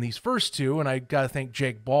differentiating in these first 2, and I got to thank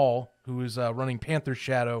Jake Ball, who is running Panther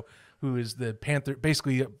Shadow, who is the Panther,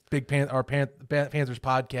 basically our Panthers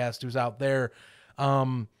podcast, who's out there.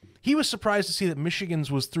 He was surprised to see that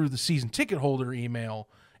Michigan's was through the season ticket holder email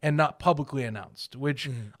and not publicly announced, which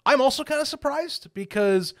I'm also kind of surprised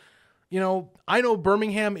because, I know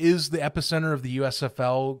Birmingham is the epicenter of the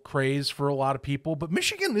USFL craze for a lot of people, but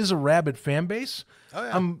Michigan is a rabid fan base. Oh,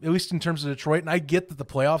 yeah. At least in terms of Detroit, and I get that the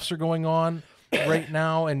playoffs are going on right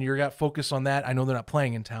now, and you got focus on that. I know they're not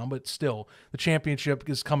playing in town, but still, the championship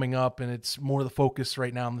is coming up, and it's more the focus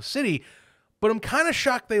right now in the city. But I'm kind of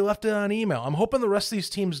shocked they left it on email. I'm hoping the rest of these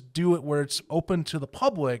teams do it where it's open to the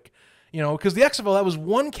public, because the XFL, that was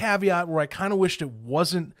one caveat where I kind of wished it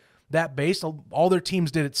wasn't that based. All their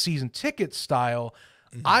teams did it season ticket style.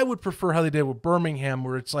 I would prefer how they did with Birmingham,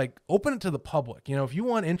 where it's like open it to the public. If you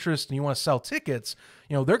want interest and you want to sell tickets,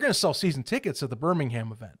 they're going to sell season tickets at the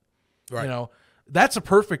Birmingham event. Right. That's a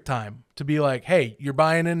perfect time to be like, hey, you're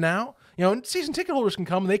buying in now. And season ticket holders can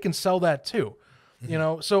come and they can sell that too.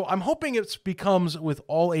 So I'm hoping it becomes with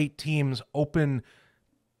all 8 teams open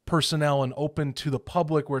personnel and open to the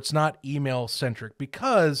public, where it's not email centric,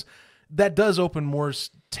 because that does open more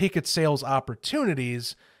ticket sales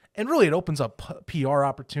opportunities. And really, it opens up PR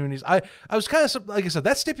opportunities. I was kind of, like I said,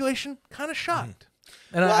 that stipulation kind of shocked.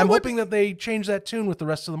 And I'm hoping that they change that tune with the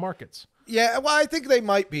rest of the markets. Yeah, well, I think they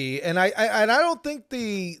might be. And I don't think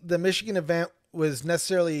the Michigan event was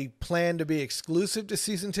necessarily planned to be exclusive to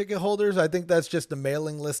season ticket holders. I think that's just the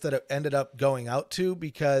mailing list that it ended up going out to,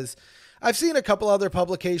 because I've seen a couple other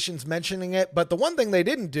publications mentioning it. But the one thing they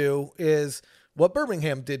didn't do is what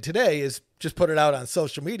Birmingham did today, is just put it out on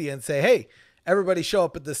social media and say, hey, everybody show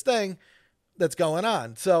up at this thing that's going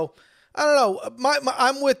on. So I don't know.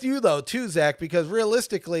 I'm with you though too, Zach, because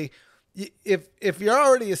realistically, if you're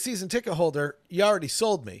already a season ticket holder, you already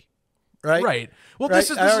sold me, right? Right. Well, right?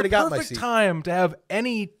 this is the perfect time to have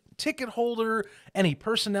any ticket holder, any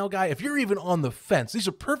personnel guy. If you're even on the fence, these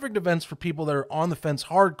are perfect events for people that are on the fence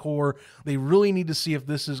hardcore. They really need to see if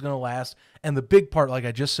this is going to last. And the big part, like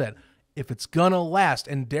I just said, if it's going to last.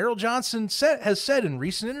 And Daryl Johnson has said in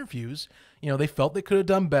recent interviews, they felt they could have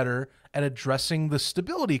done better at addressing the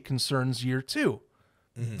stability concerns year 2.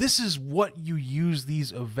 This is what you use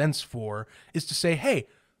these events for, is to say, hey,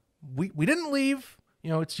 we didn't leave.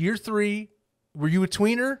 It's year 3. Were you a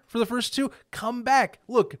tweener for the first 2? Come back.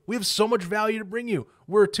 Look, we have so much value to bring you.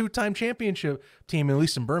 We're a 2-time championship team, at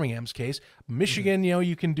least in Birmingham's case. Michigan,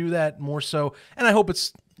 you can do that more so. And I hope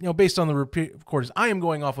it's, based on the repeat, of course, I am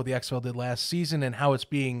going off what the XFL did last season and how it's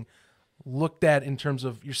being looked at in terms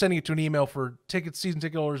of you're sending it to an email for season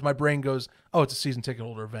ticket holders. My brain goes, oh, it's a season ticket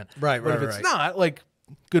holder event. Right. But if it's not, like,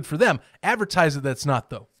 good for them. Advertise it that's not,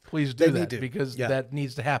 though. Please do that, because that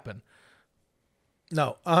needs to happen.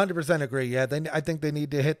 No, 100% agree. Yeah, I think they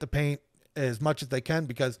need to hit the paint as much as they can,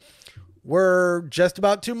 because we're just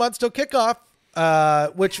about 2 months till kickoff,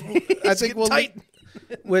 which I think will tight.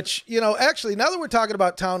 Which, actually, now that we're talking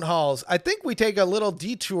about town halls, I think we take a little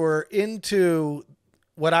detour into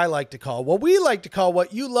what we like to call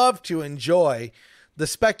what you love to enjoy, the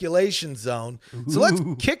speculation zone. So let's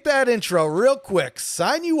kick that intro real quick.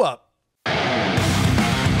 Sign you up.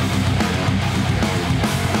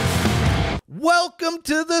 Welcome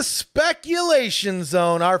to the speculation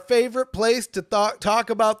zone, our favorite place to talk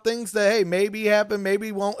about things that, hey, maybe happen,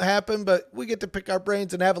 maybe won't happen, but we get to pick our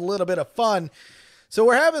brains and have a little bit of fun. So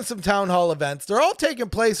we're having some town hall events. They're all taking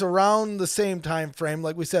place around the same time frame.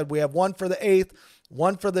 Like we said, we have one for the 8th,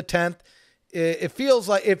 one for the 10th. It feels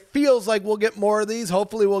like we'll get more of these.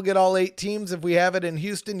 Hopefully we'll get all 8 teams. If we have it in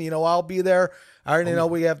Houston, I'll be there. I already know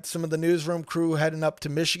we have some of the newsroom crew heading up to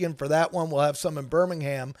Michigan for that one. We'll have some in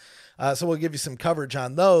Birmingham. So we'll give you some coverage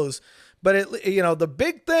on those. But, the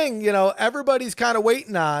big thing, everybody's kind of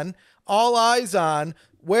waiting on, all eyes on,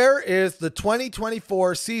 where is the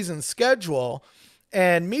 2024 season schedule?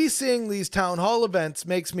 And me seeing these town hall events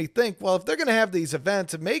makes me think, well, if they're going to have these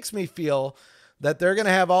events, it makes me feel that they're going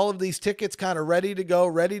to have all of these tickets kind of ready to go,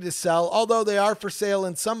 ready to sell, although they are for sale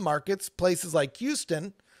in some markets, places like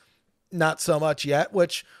Houston, not so much yet,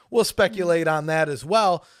 which we'll speculate on that as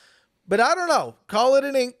well. But I don't know. Call it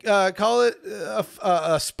a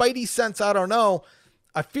spidey sense. I don't know.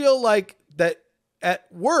 I feel like that at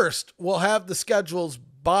worst we'll have the schedules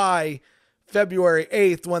by February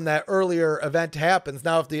 8th when that earlier event happens.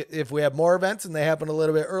 Now, if we have more events and they happen a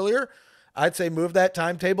little bit earlier, I'd say move that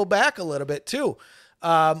timetable back a little bit too.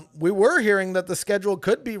 We were hearing that the schedule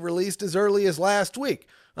could be released as early as last week.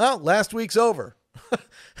 Well, last week's over.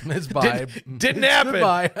 It's bye. Didn't happen.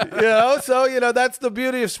 So, that's the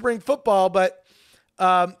beauty of spring football. But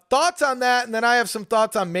thoughts on that, and then I have some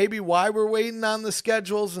thoughts on maybe why we're waiting on the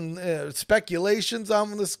schedules and speculations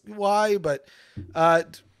on this why. But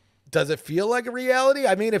does it feel like a reality?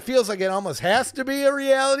 I mean, it feels like it almost has to be a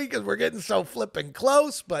reality because we're getting so flipping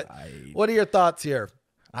close. But what are your thoughts here?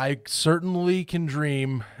 I certainly can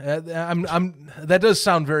dream. That does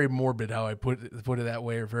sound very morbid how I put it that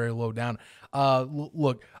way, or very low down.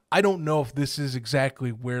 Look, I don't know if this is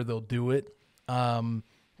exactly where they'll do it.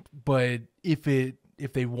 But if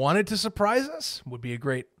they wanted to surprise us, would be a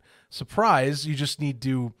great surprise. You just need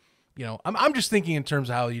to, I'm just thinking in terms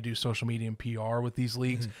of how you do social media and PR with these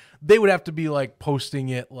leagues. Mm-hmm. They would have to be like posting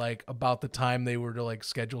it like about the time they were to like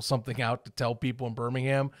schedule something out to tell people in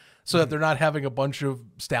Birmingham, so that they're not having a bunch of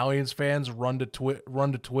Stallions fans run to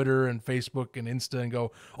Twitter and Facebook and Insta and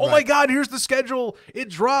go, "Oh my God, here's the schedule! It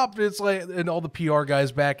dropped!" It's like, and all the PR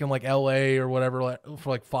guys back in like LA or whatever for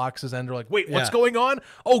like Fox's end are like, "Wait, what's going on?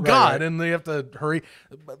 Oh God!" And they have to hurry.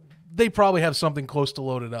 They probably have something close to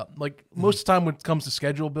loaded up. Like most of the time when it comes to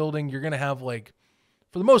schedule building, you're going to have like,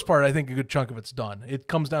 for the most part, I think a good chunk of it's done. It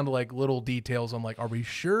comes down to like little details on like, are we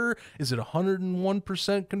sure? Is it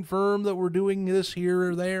 101% confirmed that we're doing this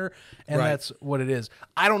here or there? And that's what it is.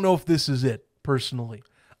 I don't know if this is it personally.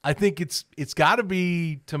 I think it's got to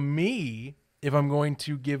be, to me, if I'm going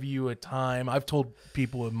to give you a time, I've told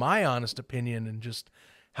people in my honest opinion and just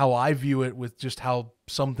how I view it with just how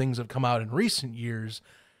some things have come out in recent years.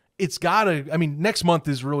 It's got to, next month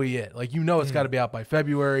is really it. Like, it's got to be out by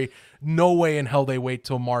February. No way in hell they wait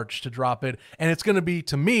till March to drop it. And it's going to be,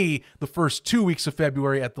 to me, the first 2 weeks of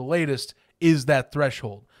February at the latest is that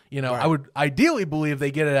threshold. I would ideally believe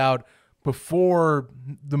they get it out before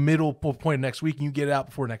the middle point of next week and you get it out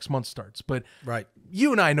before next month starts. But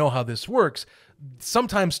you and I know how this works.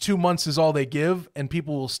 Sometimes 2 months is all they give and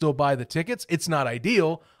people will still buy the tickets. It's not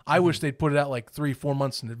ideal. I wish they'd put it out like 3-4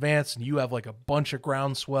 months in advance and you have like a bunch of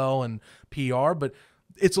groundswell and PR, but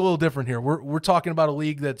it's a little different here. We're talking about a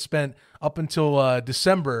league that spent up until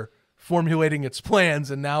December formulating its plans,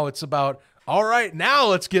 and now it's about, all right, now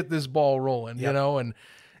let's get this ball rolling, and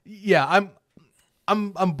yeah,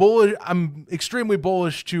 I'm bullish. I'm extremely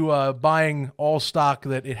bullish to buying all stock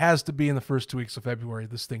that it has to be in the first 2 weeks of February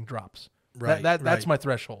this thing drops. That's my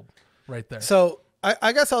threshold right there. So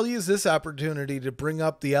I guess I'll use this opportunity to bring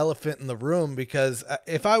up the elephant in the room, because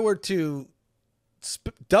if I were to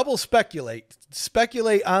double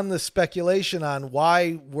speculate on the speculation on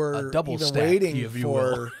why we're even waiting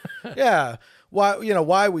for,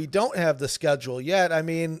 why we don't have the schedule yet. I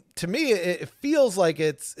mean, to me, it feels like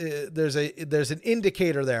there's an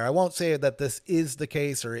indicator there. I won't say that this is the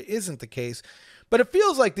case or it isn't the case, but it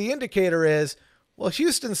feels like the indicator is, well,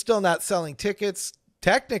 Houston's still not selling tickets.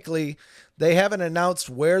 Technically, they haven't announced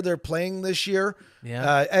where they're playing this year.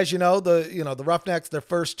 Yeah. As you know, the Roughnecks, their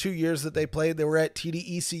first 2 years that they played, they were at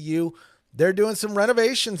TDECU. They're doing some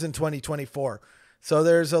renovations in 2024. So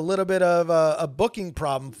there's a little bit of a booking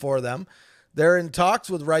problem for them. They're in talks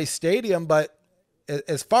with Rice Stadium, but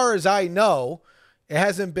as far as I know, it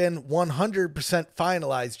hasn't been 100%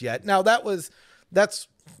 finalized yet. Now that's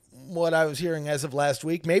what I was hearing as of last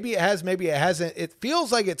week. Maybe it has, maybe it hasn't. It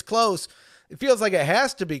feels like it's close. It feels like it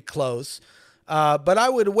has to be close. But I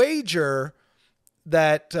would wager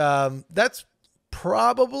that that's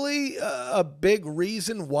probably a big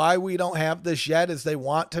reason why we don't have this yet, is they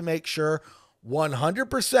want to make sure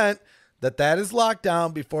 100% that is locked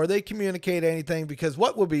down before they communicate anything. Because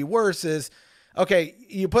what would be worse is, okay,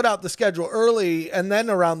 you put out the schedule early and then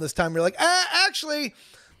around this time you're like, actually,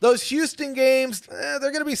 those Houston games, they're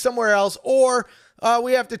going to be somewhere else. Or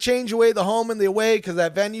we have to change away the home and the away because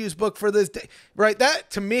that venue's booked for this day. Right?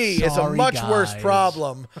 That, to me, is a much worse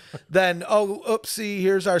problem than, oopsie,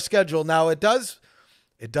 here's our schedule. Now, it does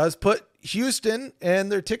put Houston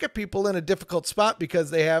and their ticket people in a difficult spot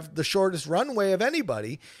because they have the shortest runway of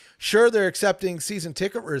anybody. Sure, they're accepting season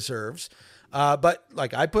ticket reserves. But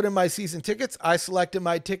like, I put in my season tickets, I selected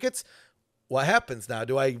my tickets. what happens now?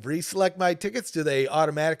 Do I reselect my tickets? Do they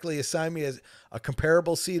automatically assign me as a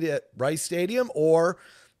comparable seat at Rice Stadium? Or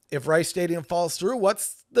if Rice Stadium falls through,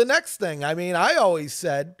 what's the next thing? I mean, I always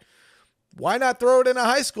said, why not throw it in a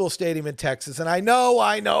high school stadium in Texas? And I know.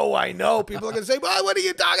 People are going to say, well, what are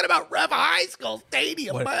you talking about? Ref a high school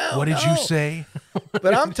stadium. What did you say?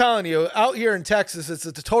 But I'm telling you, out here in Texas, it's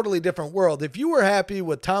a totally different world. If you were happy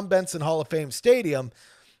with Tom Benson Hall of Fame Stadium,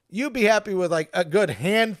 you'd be happy with like a good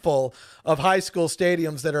handful of high school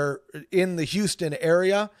stadiums that are in the Houston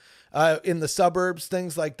area, in the suburbs,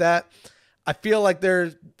 things like that. I feel like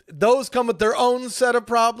those come with their own set of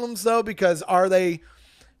problems, though, because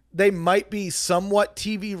they might be somewhat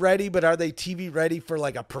TV ready, but are they TV ready for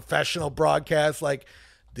like a professional broadcast like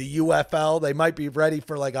the UFL? They might be ready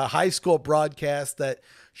for like a high school broadcast that,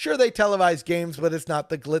 sure, they televise games, but it's not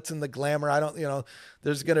the glitz and the glamour.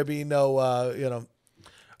 There's going to be no,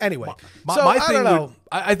 anyway.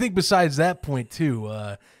 I think besides that point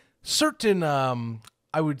too, certain,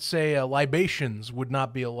 I would say libations would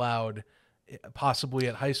not be allowed possibly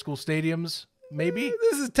at high school stadiums. Maybe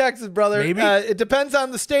this is Texas, brother. Maybe it depends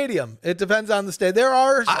on the stadium. There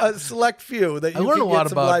are a select few that you can get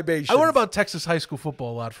some libations. I learn about Texas high school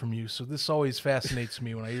football a lot from you, so this always fascinates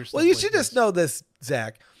me when I hear stuff. Well, you should just know this,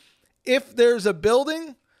 Zach. If there's a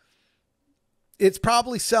building, it's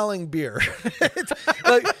probably selling beer.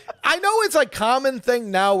 I know it's like common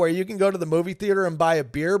thing now where you can go to the movie theater and buy a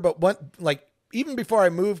beer, but even before I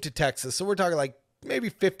moved to Texas, so we're talking like maybe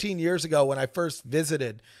 15 years ago when I first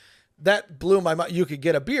visited. That blew my mind. You could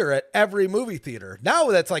get a beer at every movie theater. Now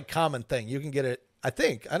that's like common thing. You can get it, I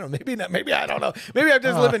think. I don't know. Maybe not. Maybe I don't know. Maybe I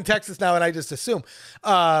just live in Texas now and I just assume.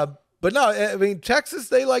 But no, I mean, Texas,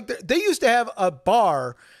 they used to have a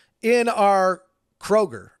bar in our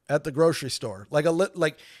Kroger at the grocery store. Like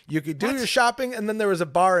you could do your shopping and then there was a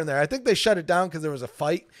bar in there. I think they shut it down because there was a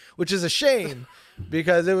fight, which is a shame.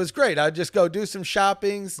 Because it was great. I'd just go do some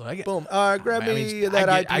shoppings. Boom. Grab me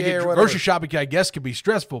that IPA or whatever. Grocery shopping, I guess, could be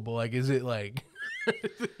stressful, but like, is it like...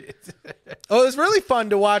 Oh, it was really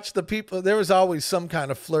fun to watch the people. There was always some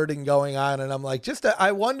kind of flirting going on. And I'm like,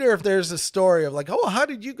 I wonder if there's a story of like, oh, how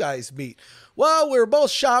did you guys meet? Well, we were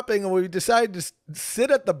both shopping and we decided to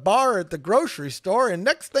sit at the bar at the grocery store. And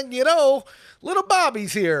next thing you know, little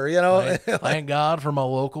Bobby's here, Thank God for my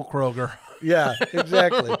local Kroger. Yeah,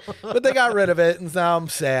 exactly. But they got rid of it, and now I'm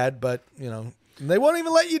sad. But, they won't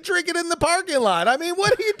even let you drink it in the parking lot. I mean,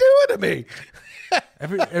 what are you doing to me?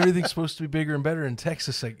 Everything's supposed to be bigger and better in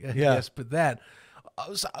Texas, I guess. But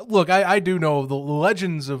look, I do know the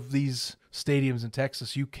legends of these stadiums in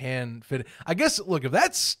Texas. You can fit it. I guess, look,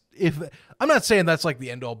 if I'm not saying that's like the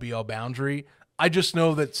end-all be-all boundary. I just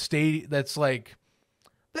know that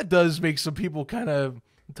that does make some people kind of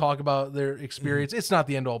talk about their experience. It's not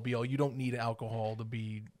the end all be all. You don't need alcohol to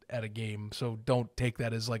be at a game. So don't take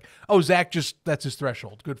that as like, oh, Zach that's his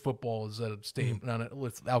threshold. Good football is at a stadium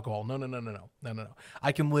with alcohol. No.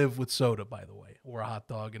 I can live with soda, by the way, or a hot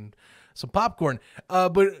dog and some popcorn.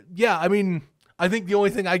 But yeah, I mean, I think the only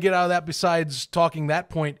thing I get out of that besides talking that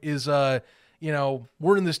point is, we're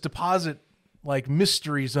in this deposit like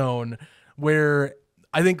mystery zone where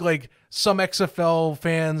I think like some XFL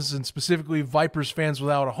fans and specifically Vipers fans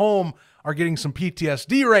without a home are getting some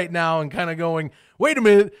PTSD right now and kind of going, wait a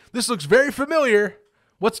minute, this looks very familiar.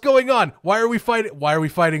 What's going on? Why are we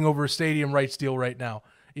fighting over a stadium rights deal right now?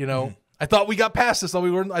 I thought we got past this.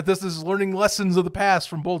 This is learning lessons of the past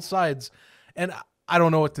from both sides. And I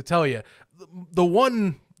don't know what to tell you. The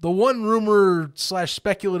one rumor /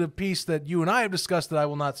 speculative piece that you and I have discussed that I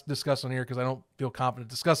will not discuss on here because I don't feel confident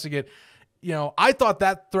discussing it. I thought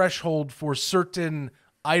that threshold for certain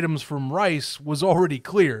items from Rice was already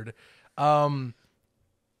cleared. So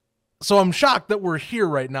I'm shocked that we're here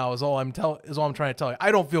right now is all I'm trying to tell you.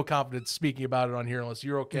 I don't feel confident speaking about it on here unless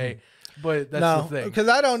you're okay. But that's the thing. Because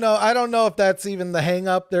I don't know if that's even the hang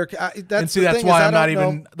up there. That's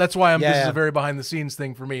why this is a very behind the scenes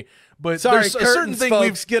thing for me. But sorry, there's a certain thing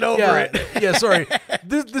folks, get over it. Yeah, sorry.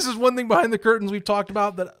 This is one thing behind the curtains we've talked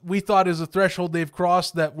about that we thought is a threshold they've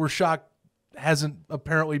crossed that we're shocked hasn't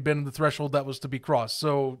apparently been the threshold that was to be crossed.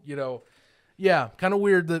 So, yeah, kind of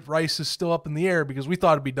weird that Rice is still up in the air because we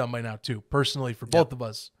thought it'd be done by now too. Personally, for both of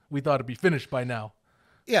us, we thought it'd be finished by now.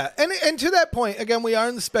 Yeah, and to that point, again, we are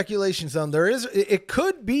in the speculation zone. It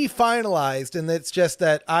could be finalized, and it's just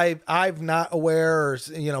that I've not aware, or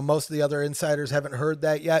most of the other insiders haven't heard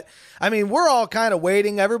that yet. I mean, we're all kind of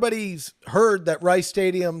waiting. Everybody's heard that Rice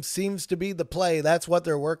Stadium seems to be the play. That's what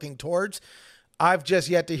they're working towards. I've just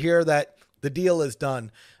yet to hear that the deal is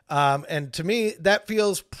done. And to me, that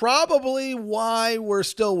feels probably why we're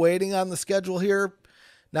still waiting on the schedule here.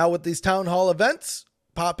 Now with these town hall events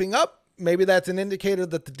popping up, maybe that's an indicator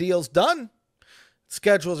that the deal's done.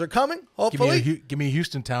 Schedules are coming, hopefully. Give me a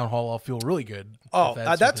Houston Town Hall. I'll feel really good. Oh,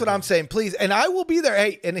 that's what I'm saying. Please. And I will be there.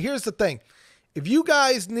 Hey, and here's the thing. If you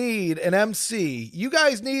guys need an MC, you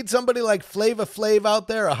guys need somebody like Flava Flav out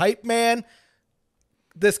there, a hype man,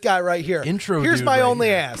 this guy right here. Here's my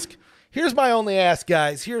only ask. Here's my only ask,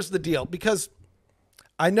 guys. Here's the deal. Because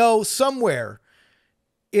I know somewhere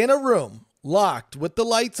in a room locked with the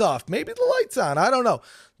lights off, maybe the lights on, I don't know,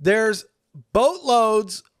 there's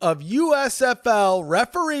boatloads of USFL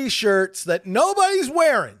referee shirts that nobody's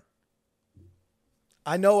wearing.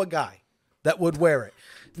 I know a guy that would wear it.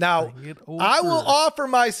 Now, I will offer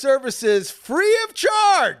my services free of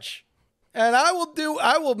charge. And I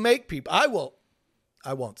will make people, I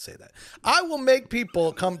won't say that. I will make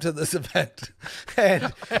people come to this event.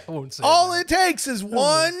 And all it takes is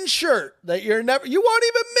one shirt that you won't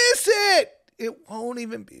even miss it. It won't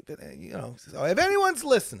even be, so if anyone's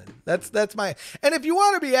listening, that's my, and if you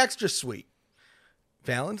want to be extra sweet,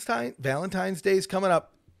 Valentine's Day is coming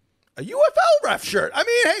up, a UFL ref shirt. I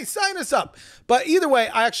mean, hey, sign us up. But either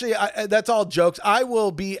way, that's all jokes. I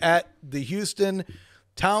will be at the Houston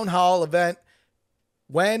Town Hall event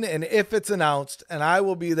when and if it's announced, and I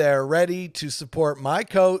will be there ready to support my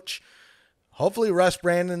coach. Hopefully Russ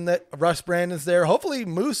Brandon's there. Hopefully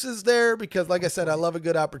Moose is there because, like I said, I love a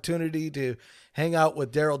good opportunity to hang out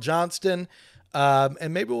with Daryl Johnston.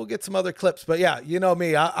 And maybe we'll get some other clips. But, yeah, you know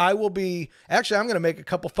me. I will be – actually, I'm going to make a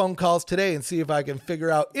couple phone calls today and see if I can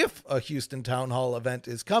figure out if a Houston Town Hall event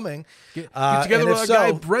is coming. Get together with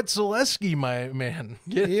guy, Brett Zaleski, my man.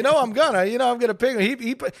 I'm going to pick him.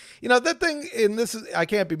 He that thing – and this is – I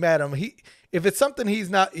can't be mad at him. If it's something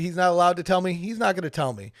he's not allowed to tell me, he's not going to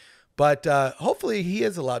tell me. But hopefully he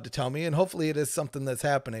is allowed to tell me, and hopefully it is something that's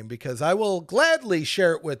happening because I will gladly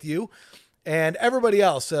share it with you and everybody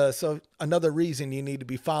else. So another reason you need to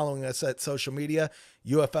be following us at social media,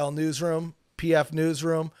 UFL Newsroom, PF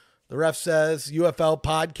Newsroom, The Ref Says, UFL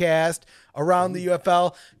Podcast, Around the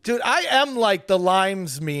UFL. Dude, I am like the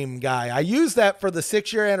Limes meme guy. I used that for the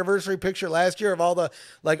 6-year anniversary picture last year of all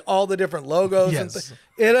the different logos. Yes.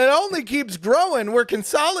 And it only keeps growing. We're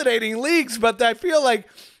consolidating leagues, but I feel like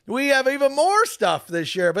we have even more stuff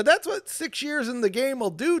this year, but that's what 6 years in the game will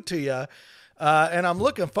do to you. And I'm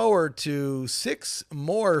looking forward to 6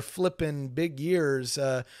 more flipping big years.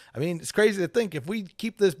 I mean, it's crazy to think if we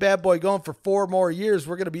keep this bad boy going for 4 more years,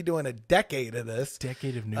 we're going to be doing a decade of this.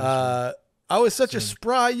 Decade of news. I was such a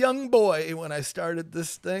spry young boy when I started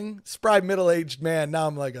this thing. Spry middle-aged man. Now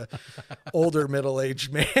I'm like a older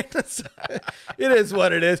middle-aged man. It is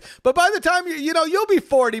what it is. But by the time you'll be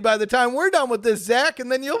 40 by the time we're done with this, Zach,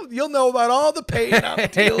 and then you'll know about all the pain I'm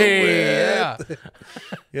dealing with.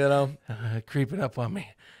 Yeah. Creeping up on me.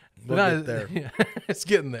 We'll get there. It's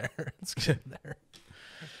getting there. It's getting there.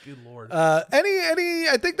 Good Lord.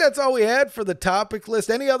 I think that's all we had for the topic list.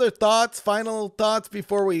 Any other final thoughts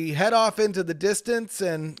before we head off into the distance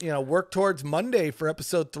and, work towards Monday for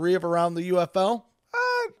episode 3 of Around the UFL?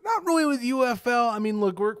 Not really with UFL. I mean,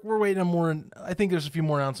 look, we're waiting on more. I think there's a few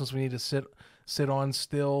more announcements we need to sit on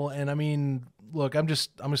still. And I mean, look, I'm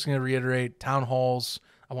just going to reiterate town halls.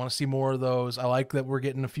 I want to see more of those. I like that we're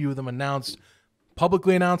getting a few of them announced.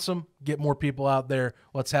 Publicly announce them, get more people out there.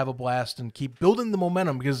 Let's have a blast and keep building the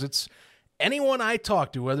momentum because it's anyone I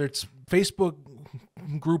talk to, whether it's Facebook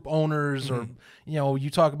group owners or, you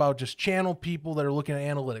talk about just channel people that are looking at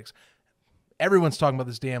analytics. Everyone's talking about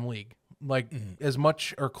this damn league, as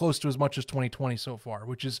much or close to as much as 2020 so far,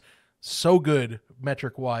 which is so good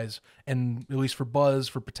metric wise and at least for buzz,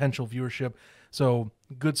 for potential viewership. So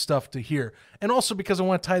good stuff to hear. And also because I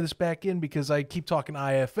want to tie this back in because I keep talking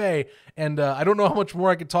IFA and I don't know how much more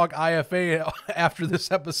I could talk IFA after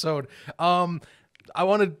this episode. I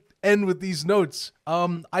want to end with these notes.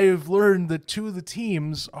 I have learned that 2 of the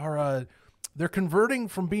teams are, they're converting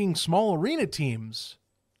from being small arena teams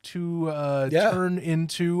to turn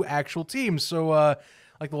into actual teams. So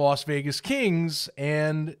like the Las Vegas Kings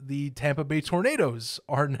and the Tampa Bay Tornadoes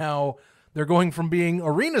are now, they're going from being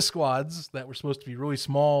arena squads that were supposed to be really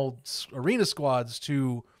small arena squads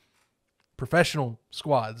to professional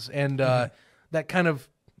squads. And that kind of,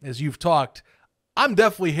 as you've talked, I'm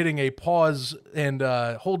definitely hitting a pause and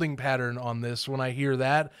holding pattern on this when I hear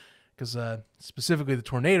that because specifically the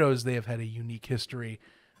Tornadoes, they have had a unique history.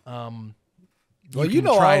 Well, you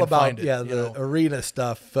know all about the arena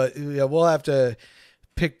stuff, but we'll have to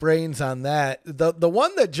pick brains on that. The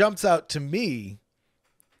one that jumps out to me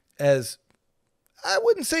as, I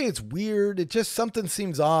wouldn't say it's weird, it just something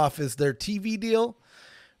seems off, is their TV deal,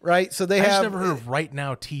 right? So I've never heard of Right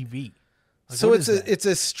Now TV. So it's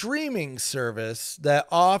a streaming service that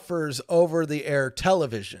offers over-the-air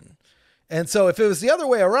television. And so if it was the other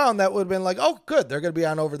way around, that would have been like, oh, good, they're going to be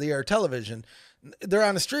on over-the-air television. They're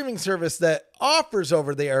on a streaming service that offers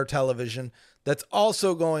over-the-air television that's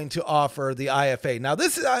also going to offer the IFA. Now,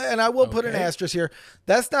 this is, and I will put an asterisk here,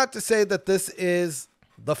 that's not to say that this is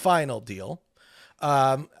the final deal.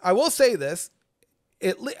 I will say this,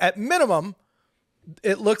 at minimum,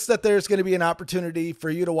 it looks that there's going to be an opportunity for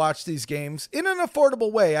you to watch these games in an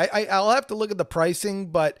affordable way. I'll have to look at the pricing,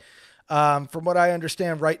 but from what I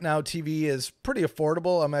understand right now, TV is pretty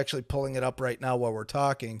affordable. I'm actually pulling it up right now while we're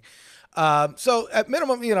talking. So at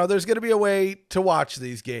minimum, there's going to be a way to watch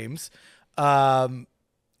these games.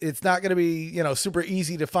 It's not going to be, super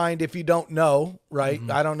easy to find if you don't know, right?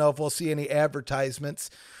 Mm-hmm. I don't know if we'll see any advertisements.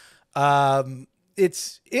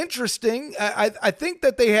 It's interesting. I think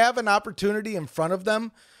that they have an opportunity in front of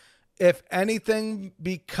them, if anything,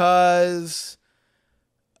 because,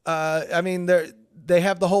 they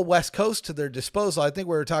have the whole West Coast to their disposal. I think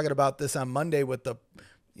we were talking about this on Monday with the,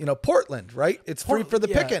 Portland, right? It's free for the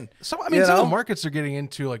picking. So, some of the markets are getting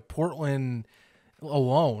into like Portland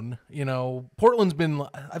alone. Portland's been,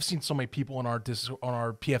 I've seen so many people on our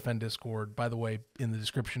PFN Discord, by the way, in the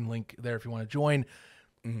description link there, if you want to join.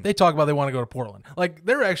 Mm-hmm. They talk about they want to go to Portland. Like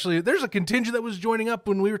there's a contingent that was joining up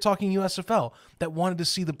when we were talking USFL that wanted to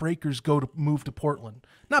see the Breakers move to Portland.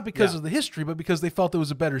 Not because of the history, but because they felt it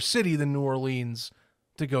was a better city than New Orleans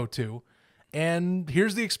to go to. And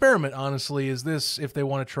here's the experiment, honestly, is this, if they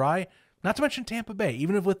want to try, not to mention Tampa Bay,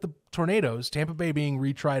 even if with the tornadoes, Tampa Bay being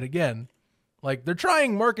retried again, like they're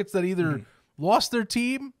trying markets that either lost their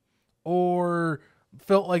team or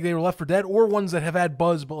felt like they were left for dead, or ones that have had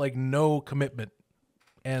buzz but like no commitment.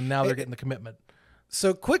 And now they're getting the commitment.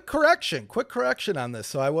 So quick correction on this.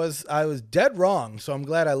 So I was dead wrong. So I'm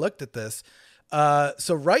glad I looked at this.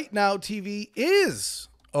 So right now TV is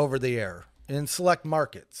over the air in select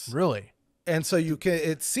markets. Really? And so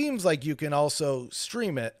it seems like you can also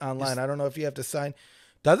stream it online. I don't know if you have to sign.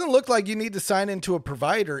 Doesn't look like you need to sign into a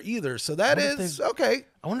provider either. So that is okay.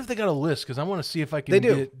 I wonder if they got a list, because I want to see if I can get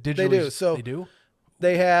it digitally. They do. So they do?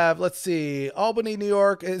 They have, let's see, Albany, New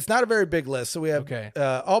York. It's not a very big list. So we have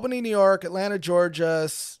Albany, New York, Atlanta, Georgia,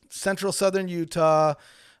 Central Southern Utah,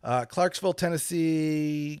 Clarksville,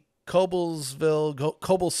 Tennessee, Cobleskill,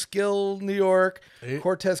 New York,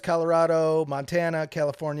 Cortez, Colorado, Montana,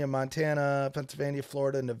 California, Montana, Pennsylvania,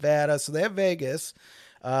 Florida, Nevada. So they have Vegas,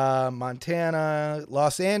 Montana,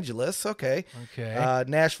 Los Angeles. Okay.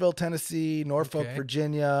 Nashville, Tennessee, Norfolk,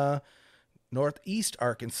 Virginia, Northeast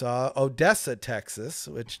Arkansas, Odessa, Texas,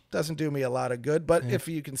 which doesn't do me a lot of good, but if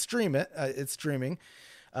you can stream it, it's streaming.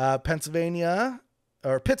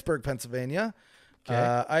 Pittsburgh, Pennsylvania,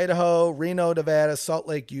 Idaho, Reno, Nevada, Salt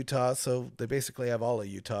Lake, Utah. So they basically have all of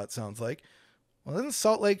Utah, it sounds like. Well, isn't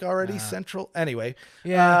Salt Lake already central? Anyway,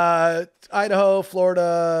 Idaho,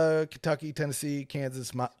 Florida, Kentucky, Tennessee,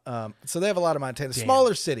 Kansas. So they have a lot of Montana,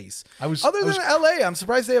 smaller cities. Other than LA, I'm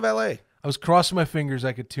surprised they have LA. I was crossing my fingers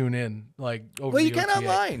I could tune in, like, over Well, you the can OTA.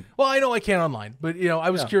 Online. Well, I know I can online, but,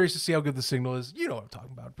 I was curious to see how good the signal is. You know what I'm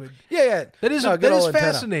talking about. But yeah. That is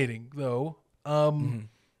fascinating, though.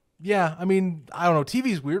 Yeah, I mean, I don't know.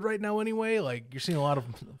 TV's weird right now anyway. Like, you're seeing a lot of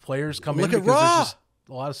players come in because Raw. there's just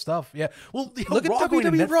a lot of stuff. Yeah. Well, look at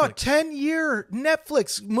WWE Raw, 10-year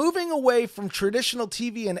Netflix, moving away from traditional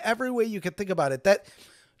TV in every way you can think about it. That,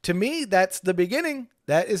 to me, that's the beginning.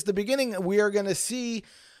 That is the beginning. We are going to see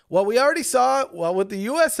what we already saw. Well, with the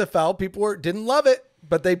USFL, people didn't love it,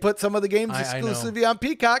 but they put some of the games exclusively on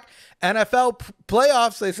Peacock. NFL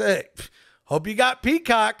playoffs, they say, hope you got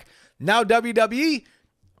Peacock. Now WWE,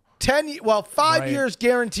 5 years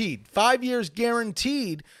guaranteed. 5 years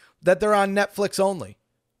guaranteed that they're on Netflix only.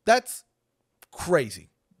 That's crazy.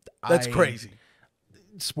 Crazy.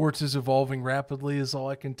 Sports is evolving rapidly is all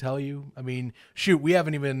I can tell you. I mean, shoot, we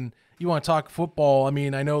haven't even, you want to talk football. I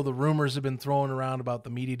mean, I know the rumors have been thrown around about the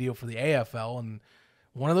media deal for the AFL, and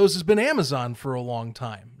one of those has been Amazon for a long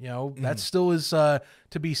time. That still is to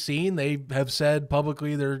be seen. They have said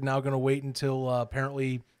publicly they're now going to wait until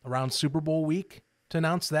apparently around Super Bowl week to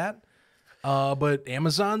announce that. But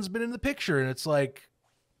Amazon's been in the picture, and it's like,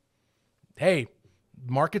 hey,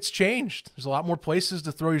 market's changed. There's a lot more places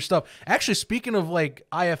to throw your stuff. Actually, speaking of like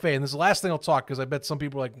IFA, and this is the last thing I'll talk, because I bet some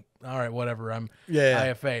people are like, all right, whatever, I'm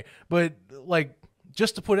IFA. But like,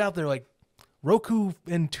 just to put it out there, like Roku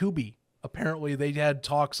and Tubi, apparently they had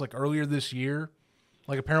talks like earlier this year.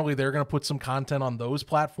 Like apparently they're going to put some content on those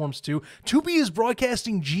platforms too. Tubi is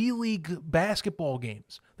broadcasting G League basketball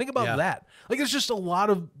games. Think about that. Like there's just a lot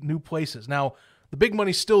of new places. Now, the big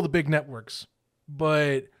money's still the big networks,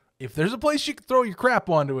 but if there's a place you can throw your crap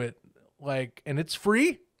onto it, like, and it's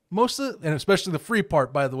free, and especially the free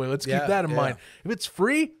part, by the way, let's keep that in mind. If it's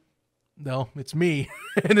free, No, it's me,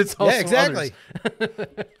 and it's also exactly.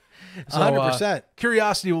 others. So, 100%.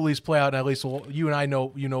 Curiosity will at least play out, and at least you and I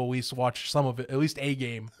know, at least watch some of it, at least a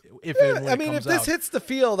game. If this hits the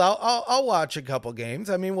field, I'll watch a couple games.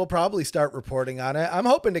 I mean, we'll probably start reporting on it. I'm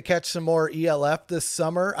hoping to catch some more ELF this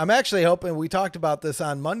summer. I'm actually hoping, we talked about this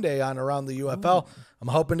on Monday on Around the UFL. I'm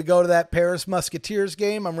hoping to go to that Paris Musketeers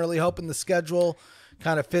game. I'm really hoping the schedule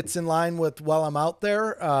kind of fits in line with while I'm out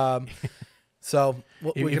there. So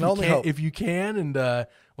we can only hope. If you can, and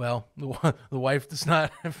well, the wife does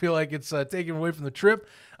not feel like it's taken away from the trip.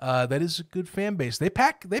 That is a good fan base. They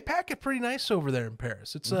pack it pretty nice over there in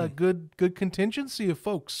Paris. It's a good contingency of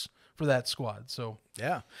folks for that squad. So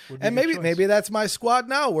yeah, and maybe that's my squad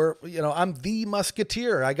now. Where I'm the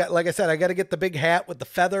Musketeer. I got, like I said, I got to get the big hat with the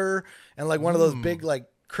feather and like one of those big like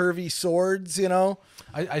curvy swords.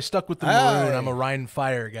 I stuck with the maroon. I'm a Rhine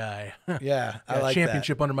Fire guy. Yeah, I like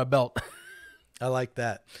championship under my belt. I like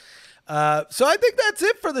that. So I think that's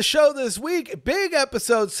it for the show this week. Big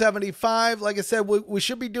episode 75. Like I said, we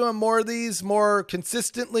should be doing more of these more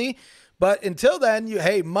consistently. But until then,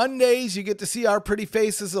 Mondays, you get to see our pretty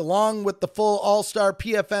faces along with the full All-Star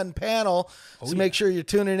PFN panel. Make sure you're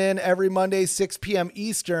tuning in every Monday, 6 p.m.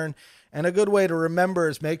 Eastern. And a good way to remember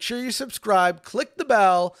is make sure you subscribe, click the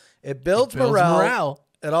bell. It builds morale.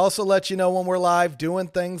 It also lets you know when we're live doing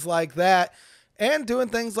things like that. And doing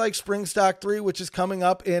things like Spring Stock 3, which is coming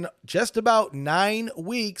up in just about 9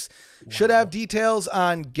 weeks. Wow. Should have details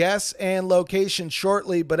on guests and location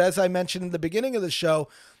shortly. But as I mentioned in the beginning of the show,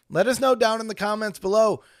 let us know down in the comments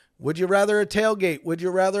below. Would you rather a tailgate? Would you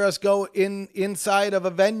rather us go inside of a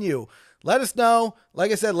venue? Let us know.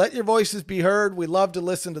 Like I said, let your voices be heard. We love to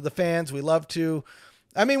listen to the fans.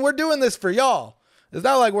 We're doing this for y'all. It's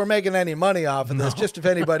not like we're making any money off of this, just if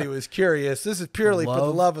anybody was curious. This is purely for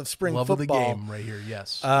the love of spring football. Love of the game right here,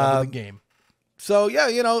 yes. Love of the game. So, yeah,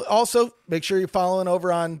 also make sure you're following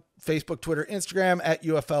over on Facebook, Twitter, Instagram, at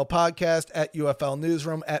UFL Podcast, at UFL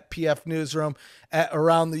Newsroom, at PF Newsroom, at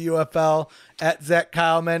Around the UFL, at Zach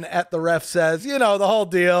Kyleman, at The Ref Says, the whole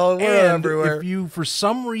deal. We're everywhere. If you, for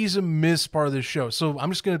some reason, miss part of this show, so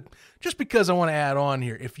I'm just because I want to add on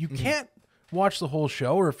here, if you can't watch the whole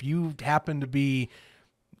show, or if you happen to be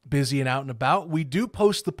busy and out and about, we do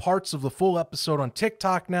post the parts of the full episode on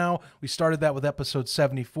TikTok now. We started that with episode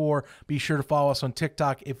 74. Be sure to follow us on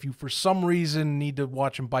TikTok. If you, for some reason, need to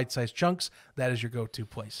watch in bite-sized chunks, that is your go-to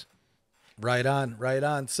place. Right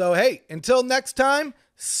on. So, hey, until next time,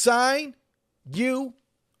 sign you